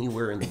sperm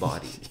anywhere in the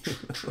body.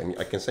 And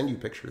I can send you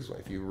pictures.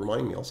 If you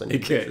remind me, I'll send you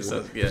pictures.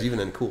 There's even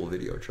a cool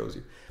video it shows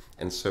you.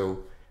 And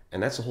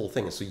that's the whole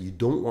thing. And so you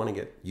don't want to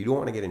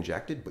get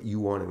injected, but you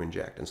want to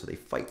inject. And so they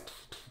fight.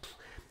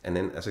 And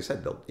then, as I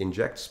said, they'll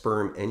inject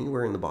sperm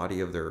anywhere in the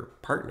body of their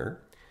partner.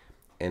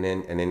 And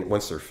then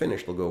once they're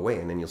finished, they'll go away,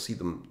 and then you'll see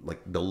them,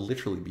 like, they'll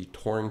literally be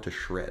torn to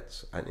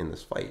shreds in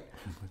this fight.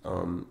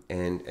 And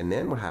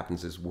then what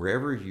happens is,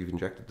 wherever you've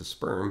injected the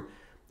sperm,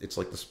 it's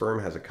like the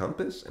sperm has a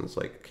compass, and it's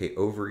like, okay,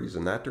 ovaries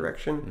in that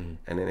direction,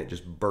 and then it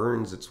just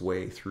burns its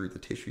way through the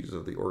tissues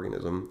of the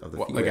organism of the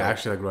female. Like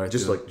actually, like right,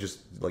 just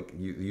like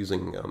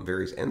using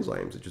various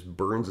enzymes, it just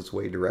burns its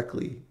way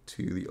directly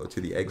to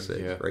the egg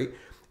sacs, right?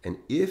 And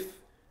if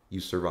you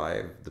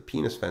survive the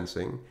penis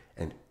fencing,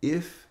 and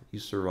if you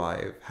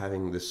survive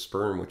having this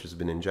sperm which has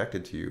been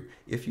injected to you,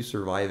 if you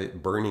survive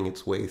it burning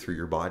its way through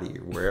your body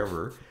or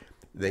wherever,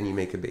 then you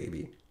make a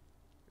baby,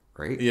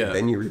 right? Yeah.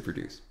 Then you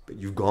reproduce. But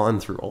you've gone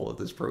through all of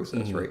this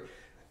process, right?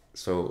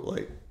 So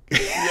like,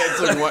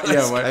 it's like what?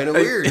 Yeah, kind of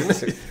weird,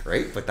 isn't it?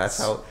 Right? But that's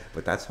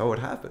how it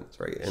happens,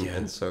 right?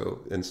 And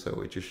so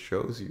it just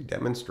shows you,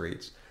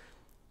 demonstrates,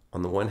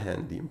 on the one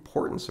hand, the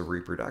importance of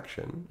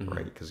reproduction,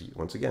 right? Because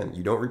once again,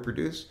 you don't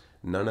reproduce,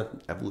 none of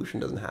evolution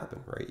doesn't happen,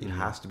 right? It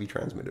has to be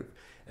transmitted.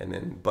 And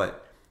then,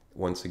 but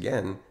once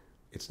again,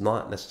 it's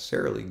not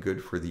necessarily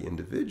good for the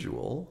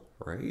individual,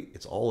 right?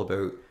 It's all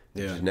about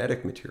the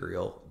genetic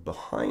material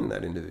behind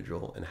that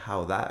individual and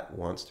how that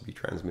wants to be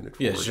transmitted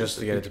forward. Yeah, it's just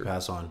to get it to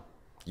pass on.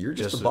 You're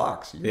just the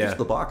box. You're just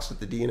the box that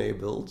the DNA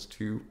builds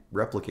to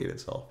replicate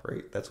itself,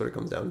 right? That's what it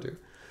comes down to.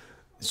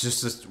 It's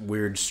just this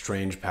weird,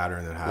 strange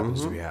pattern that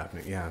happens to be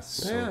happening. Yeah, it's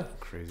so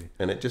crazy.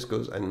 And it just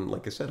goes, and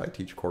like I said, I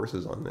teach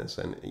courses on this,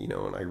 and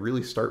and I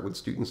really start with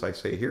students. I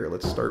say, here,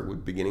 let's start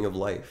with beginning of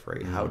life,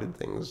 right? How did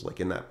things, like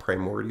in that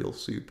primordial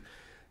soup,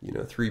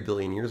 3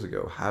 billion years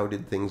ago, how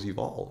did things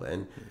evolve?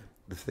 And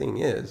the thing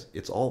is,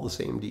 it's all the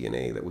same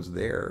DNA that was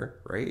there,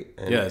 right?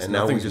 And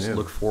now we just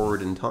look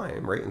forward in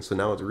time, right? And so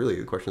now it's really,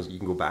 the question is, you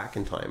can go back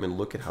in time and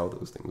look at how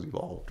those things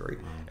evolved, right?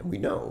 And we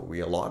know,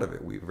 a lot of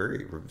it,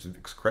 we're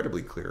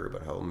incredibly clear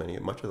about how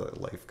much of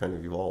that life kind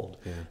of evolved,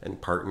 and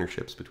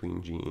partnerships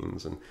between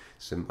genes and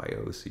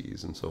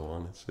symbioses and so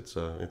on.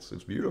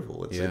 It's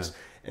beautiful.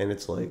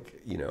 It's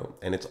like,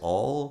 and it's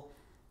all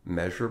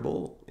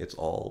measurable, it's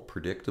all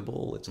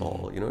predictable, it's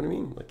all, you know what I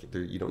mean? Like,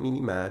 you don't need any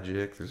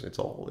magic. It's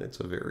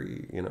a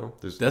very,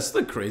 that's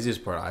the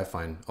craziest part I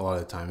find a lot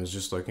of the time, is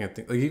just looking at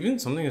things, like even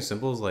something as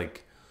simple as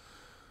like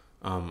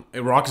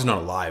a rock is not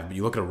alive, but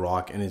you look at a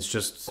rock and it's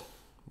just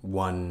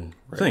one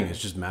thing.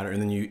 It's just matter,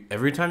 and then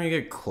every time you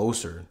get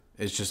closer,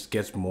 it just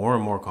gets more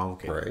and more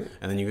complicated, right?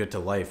 And then you get to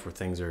life, where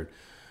things are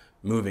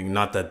moving,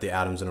 not that the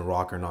atoms in a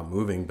rock are not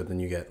moving, but then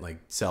you get like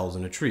cells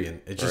in a tree,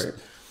 and it just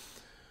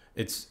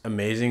it's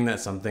amazing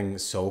that something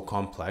so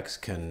complex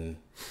can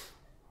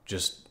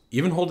just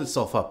even hold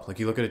itself up. Like,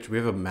 you look at it, we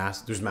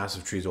have there's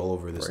massive trees all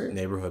over this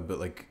neighborhood, but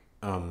like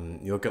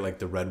you look at like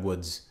the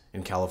redwoods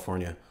in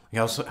California.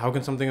 Like how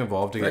can something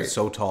evolve to get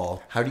so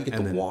tall? How do you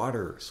get the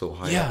water so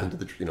high up into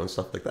the tree, and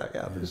stuff like that?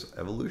 Yeah, there's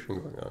evolution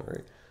going on,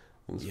 right?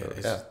 And so,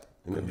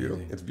 isn't it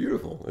beautiful? It's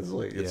beautiful. It's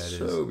like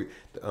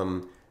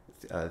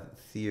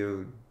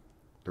Theo.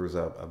 There was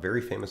a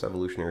very famous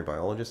evolutionary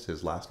biologist.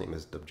 His last name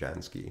is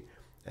Dobzhansky.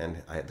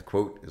 And the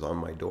quote is on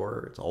my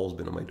door. It's always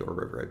been on my door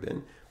wherever I've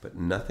been. But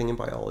nothing in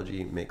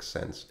biology makes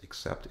sense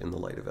except in the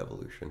light of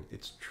evolution.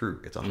 It's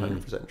true. It's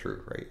 100%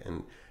 true, right?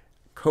 And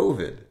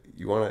COVID,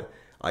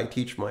 I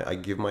teach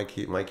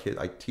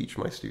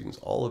my students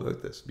all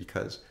about this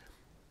because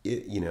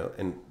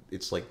and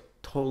it's like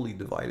totally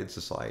divided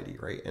society,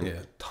 right?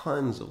 And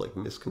tons of like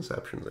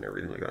misconceptions and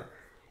everything like that.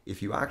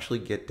 If you actually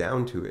get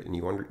down to it and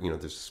you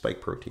there's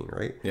spike protein,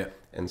 right? Yeah.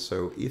 And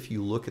so if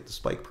you look at the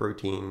spike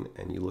protein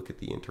and you look at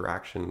the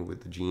interaction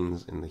with the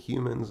genes in the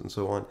humans and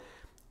so on,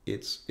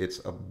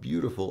 it's a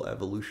beautiful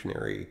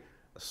evolutionary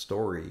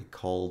story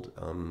called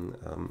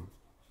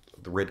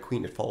the Red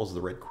Queen. It follows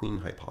the Red Queen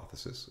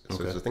hypothesis.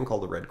 So there's a thing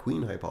called the Red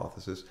Queen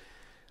hypothesis.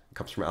 It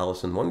comes from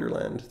Alice in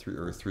Wonderland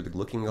through the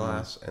Looking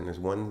Glass, and there's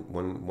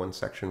one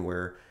section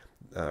where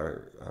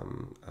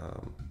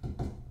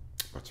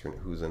what's her name?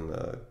 Who's in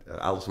the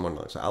Alice in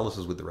Wonderland? So Alice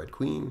is with the Red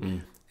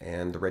Queen,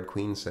 and the Red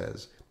Queen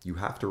says you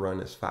have to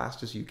run as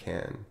fast as you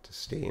can to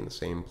stay in the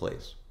same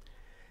place,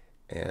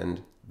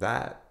 and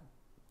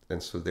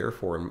so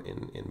therefore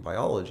in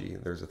biology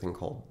there's a thing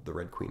called the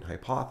Red Queen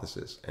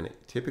hypothesis, and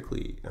it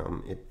typically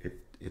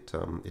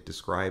it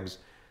describes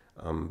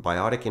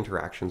biotic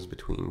interactions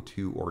between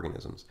two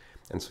organisms,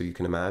 and so you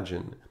can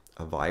imagine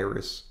a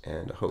virus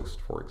and a host,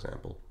 for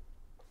example.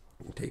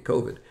 Take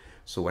COVID.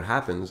 So what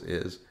happens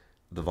is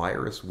the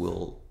virus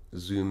will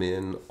zoom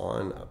in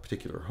on a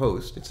particular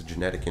host. It's a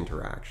genetic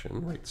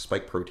interaction, right? The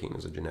spike protein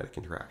is a genetic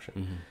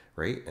interaction,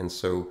 right? And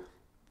so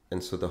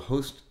the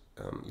host,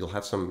 you'll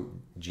have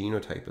some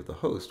genotype of the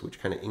host, which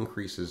kind of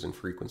increases in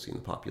frequency in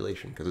the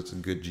population because it's a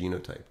good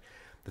genotype.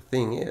 The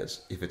thing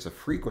is, if it's a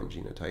frequent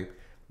genotype,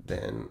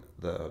 then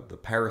the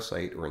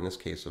parasite, or in this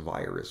case, a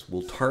virus,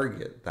 will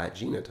target that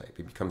genotype.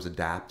 It becomes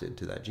adapted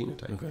to that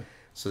genotype. Okay.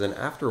 So then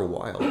after a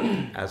while,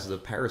 as the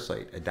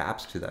parasite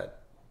adapts to that,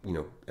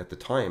 at the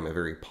time, a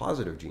very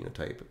positive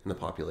genotype in the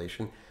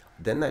population,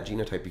 then that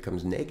genotype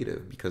becomes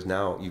negative because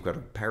now you've got a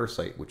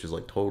parasite which is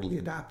like totally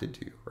adapted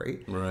to you,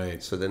 right?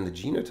 Right. So then the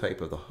genotype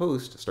of the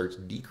host starts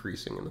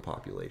decreasing in the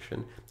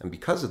population, and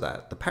because of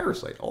that, the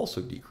parasite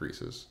also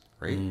decreases,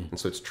 right? And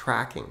so it's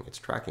tracking.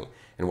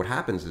 And what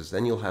happens is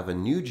then you'll have a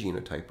new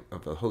genotype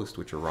of the host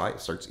which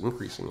starts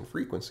increasing in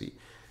frequency.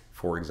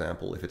 For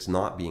example, if it's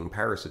not being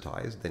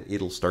parasitized, then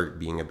it'll start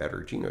being a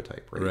better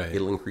genotype, right?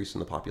 It'll increase in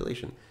the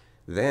population.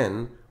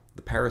 Then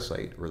the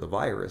parasite or the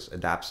virus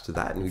adapts to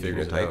that new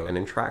genotype and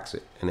then tracks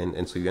it.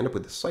 And so you end up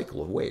with this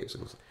cycle of waves.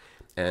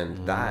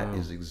 And that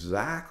is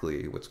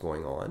exactly what's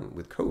going on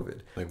with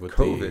COVID. Like with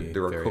COVID,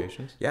 there are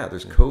variations?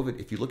 There's COVID.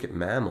 If you look at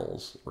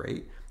mammals,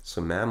 right? So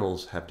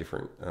mammals have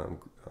different,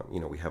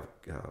 we have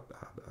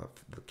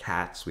the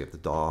cats, we have the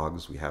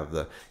dogs, we have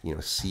the,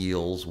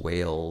 seals,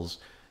 whales,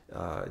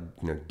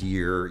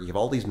 deer. You have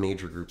all these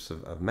major groups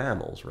of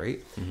mammals,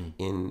 right?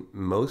 In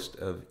most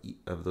of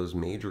those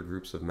major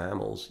groups of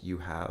mammals, you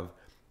have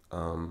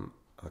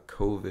a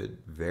COVID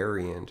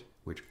variant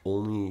which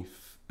only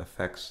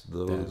affects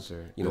those,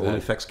 only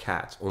affects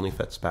cats, only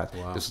affects bats.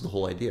 Wow. This is the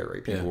whole idea,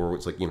 right? People were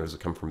always like, does it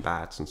come from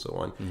bats and so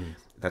on?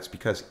 That's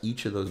because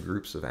each of those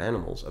groups of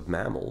animals, of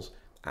mammals,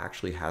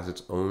 actually has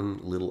its own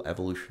little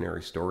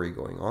evolutionary story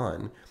going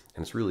on.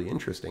 And it's really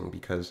interesting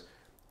because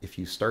if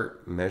you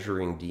start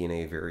measuring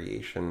DNA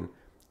variation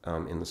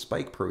in the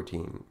spike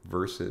protein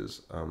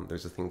versus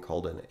there's a thing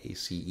called an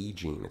ACE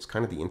gene. It's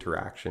kind of the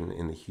interaction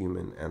in the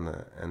human and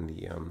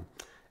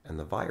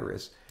the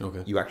virus.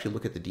 Okay. You actually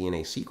look at the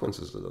DNA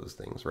sequences of those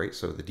things, right?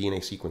 So the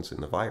DNA sequence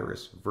in the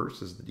virus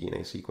versus the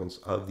DNA sequence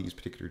of these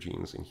particular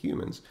genes in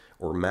humans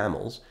or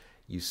mammals,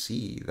 you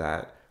see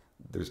that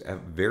there's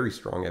very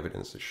strong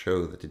evidence to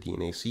show that the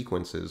DNA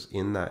sequences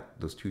in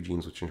those two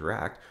genes which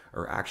interact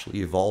are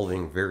actually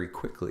evolving very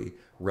quickly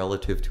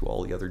relative to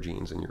all the other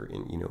genes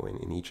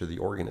in each of the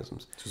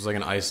organisms. So it's like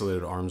an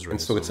isolated arms race.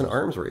 And so it's an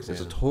arms race.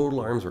 It's a total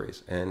arms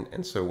race.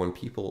 And so when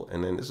people,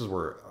 and then this is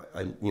where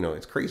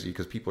it's crazy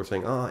because people are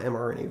saying,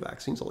 mRNA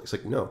vaccines. It's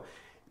like, no,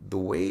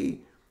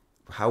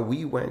 how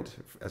we went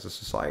as a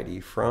society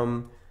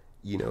from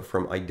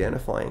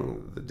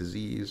identifying the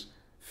disease,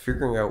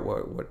 figuring out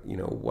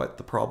what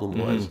the problem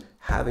was,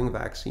 having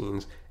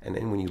vaccines, and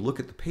then when you look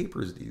at the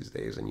papers these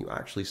days and you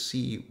actually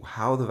see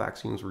how the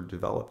vaccines were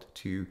developed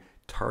to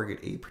target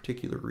a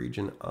particular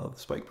region of the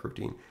spike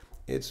protein,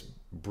 it's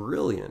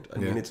brilliant. I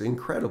mean, it's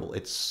incredible.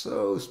 It's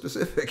so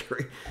specific,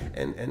 right?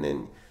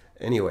 And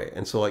Anyway,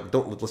 and so like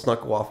let's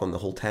not go off on the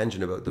whole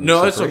tangent about the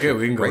No, it's okay.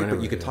 We can go right, anywhere,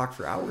 but you could yeah. talk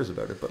for hours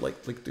about it. But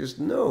like there's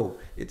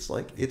it's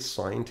like it's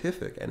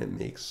scientific and it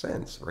makes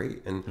sense,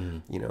 right?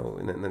 And you know,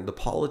 and then the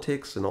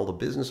politics and all the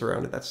business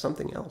around it, that's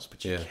something else.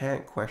 But you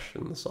can't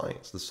question the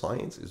science. The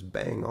science is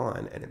bang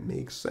on and it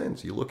makes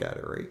sense. You look at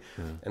it, right?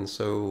 And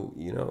so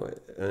you know,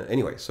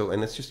 anyway, so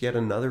and it's just yet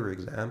another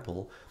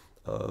example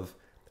of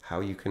how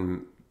you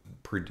can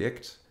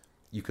predict.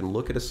 You can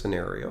look at a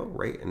scenario,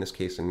 right? In this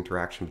case, an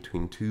interaction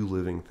between two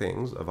living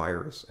things, a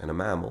virus and a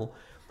mammal.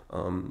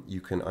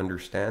 You can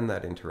understand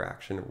that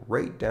interaction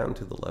right down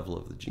to the level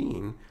of the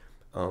gene.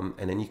 And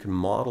then you can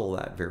model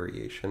that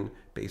variation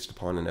based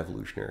upon an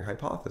evolutionary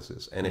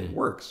hypothesis. And it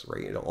works,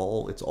 right? It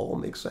all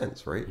makes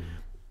sense, right?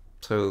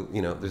 So,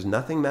 you know, there's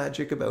nothing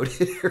magic about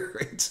it,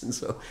 right? And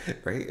so,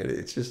 right?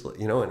 It's just,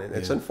 you know, and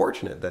it's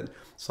unfortunate that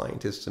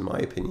scientists, in my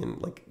opinion,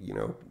 like, you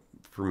know,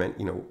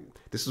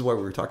 this is why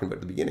we were talking about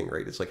at the beginning,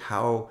 right? It's like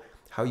how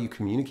you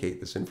communicate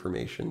this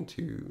information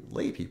to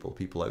lay people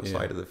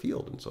outside of the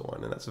field and so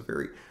on. And that's a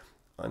very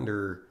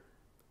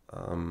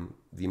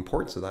the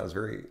importance of that is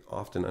very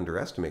often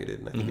underestimated.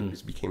 And I think it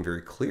just became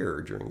very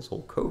clear during this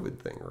whole COVID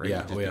thing, right?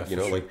 Yeah, you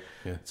know, like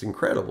it's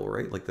incredible,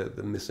 right? Like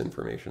the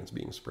misinformation is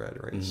being spread,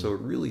 right? So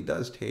it really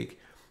does take,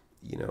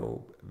 you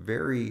know,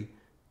 very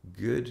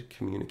good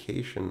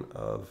communication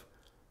of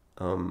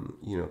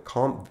you know,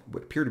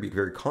 what appear to be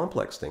very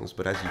complex things,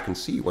 but as you can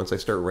see, once I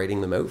start writing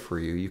them out for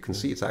you, you can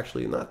see it's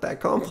actually not that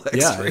complex.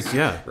 Yeah,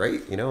 right?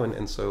 Right? You know,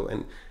 and so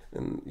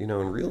you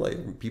know, in real life,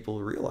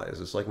 people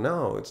realize it's like,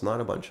 no, it's not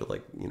a bunch of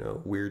like, you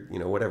know, weird, you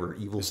know, whatever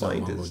evil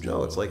scientists.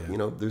 No, it's like, you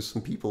know, there's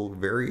some people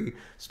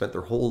spent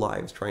their whole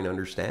lives trying to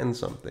understand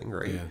something,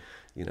 right? Yeah.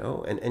 You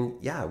know, and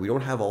yeah, we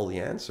don't have all the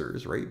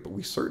answers, right? But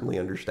we certainly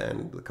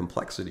understand the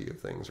complexity of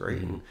things, right?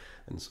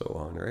 And so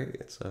on, right?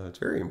 It's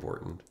very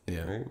important.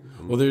 Yeah. Right?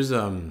 Well, there's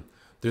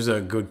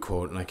a good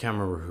quote, and I can't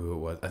remember who it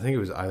was. I think it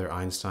was either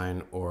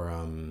Einstein or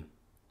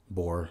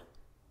Bohr.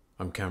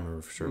 I can't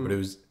remember for sure, but it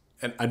was.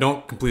 And I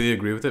don't completely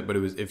agree with it, but it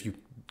was, if you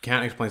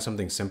can't explain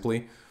something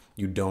simply,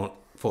 you don't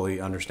fully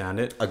understand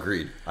it.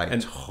 Agreed. I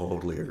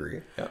totally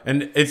agree. Yeah.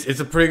 And it's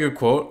a pretty good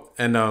quote,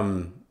 and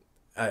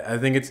I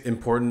think it's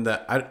important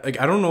that I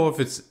don't know if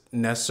it's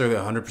necessarily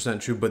 100%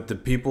 true, but the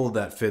people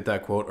that fit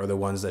that quote are the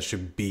ones that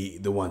should be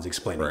the ones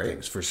explaining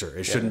things for sure.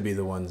 It shouldn't be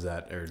the ones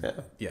that are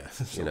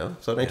So, you know.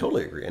 So I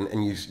totally agree,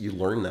 and you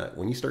learn that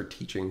when you start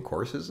teaching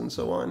courses and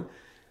so on.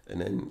 And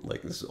then,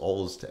 like, this is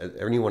all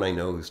anyone I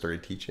know who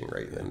started teaching,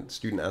 right? And the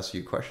student asks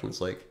you questions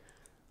like,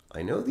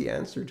 I know the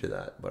answer to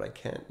that, but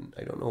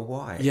I don't know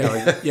why.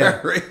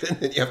 Yeah. Right? And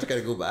then you have to kind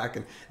of go back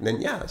and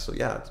then,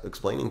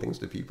 explaining things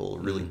to people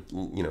really,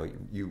 you know,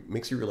 you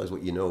makes you realize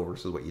what you know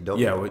versus what you don't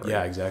know. Right?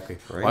 Yeah, exactly.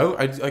 Right? Well,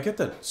 I get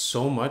that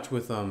so much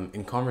with,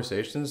 in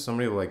conversations,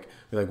 somebody will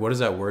be like, what does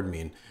that word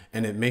mean?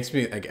 And it makes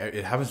me, like,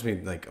 it happens to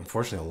me, like,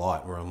 unfortunately a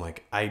lot, where I'm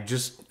like, I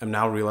just am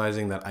now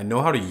realizing that I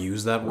know how to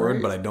use that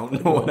word, but I don't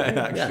know what it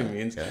actually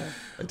means. Yeah,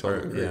 I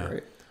totally agree,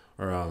 right?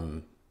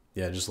 Or,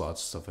 just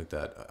lots of stuff like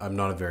that. I'm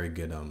not a very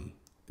good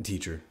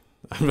teacher.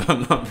 I'm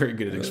not very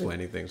good at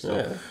explaining things.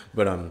 So,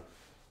 but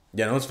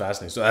no, it's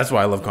fascinating. So that's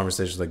why I love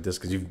conversations like this,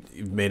 because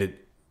you've made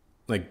it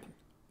like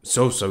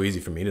so easy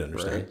for me to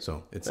understand. Right.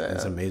 So it's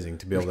amazing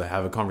to be able to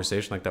have a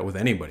conversation like that with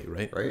anybody,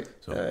 right? Right.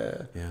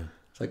 So yeah.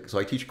 Like, so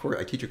I teach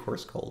a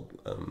course called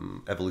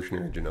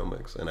evolutionary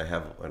genomics, and I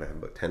have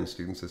about 10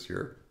 students this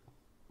year,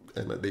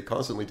 and they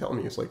constantly tell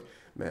me, it's like,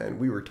 man,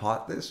 we were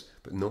taught this,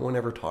 but no one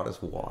ever taught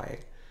us why.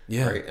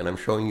 Yeah. Right. And I'm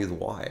showing you the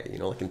why. You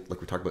know, like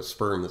we talked about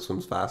sperm that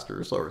swims faster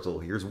or slower. So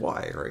here's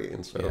why, right?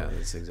 And so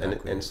that's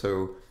exactly. And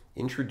so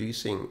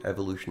introducing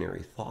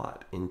evolutionary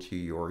thought into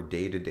your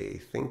day-to-day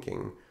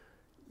thinking,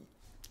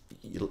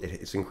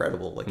 it's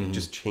incredible. Like it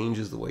just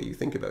changes the way you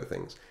think about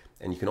things.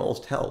 And you can always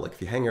tell, like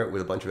if you hang out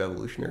with a bunch of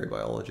evolutionary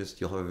biologists,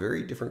 you'll have a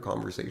very different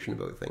conversation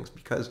about things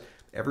because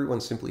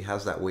everyone simply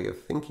has that way of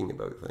thinking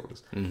about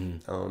things.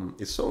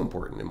 It's so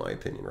important, in my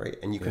opinion, right?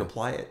 And you can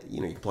apply it.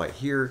 You know, you can apply it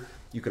here.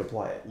 You can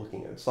apply it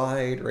looking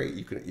outside, right?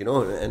 You can, you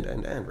know,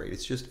 and right.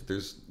 It's just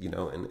there's, you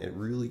know, and it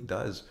really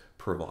does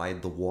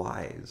provide the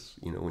whys.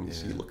 You know, when you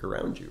see look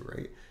around you,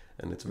 right?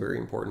 And it's a very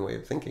important way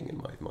of thinking, in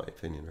my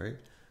opinion, right?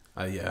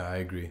 I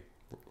agree.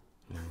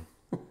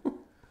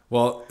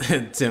 Well,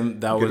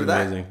 Tim, that was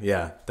amazing.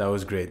 Yeah, that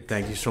was great.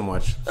 Thank you so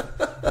much.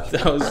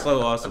 That was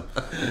so awesome.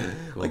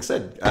 Cool. Like I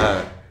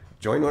said,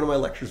 join one of my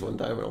lectures one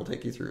time and I'll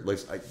take you through. Like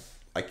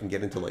I can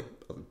get into like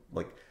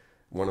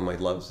one of my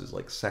loves is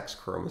like sex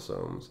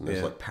chromosomes, and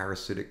there's like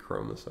parasitic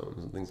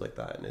chromosomes and things like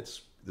that. And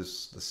it's the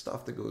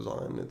stuff that goes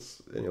on.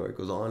 It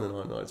goes on and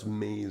on and on. It's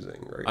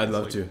amazing, right? I'd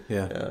love to.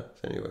 Yeah. Yeah.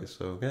 Anyway,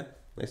 so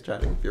nice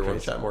chatting. If you ever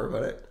want to chat more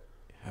about it,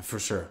 for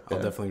sure. I'll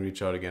definitely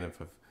reach out again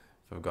if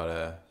I've got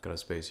a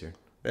space here.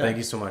 Thank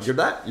you so much. You're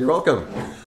welcome.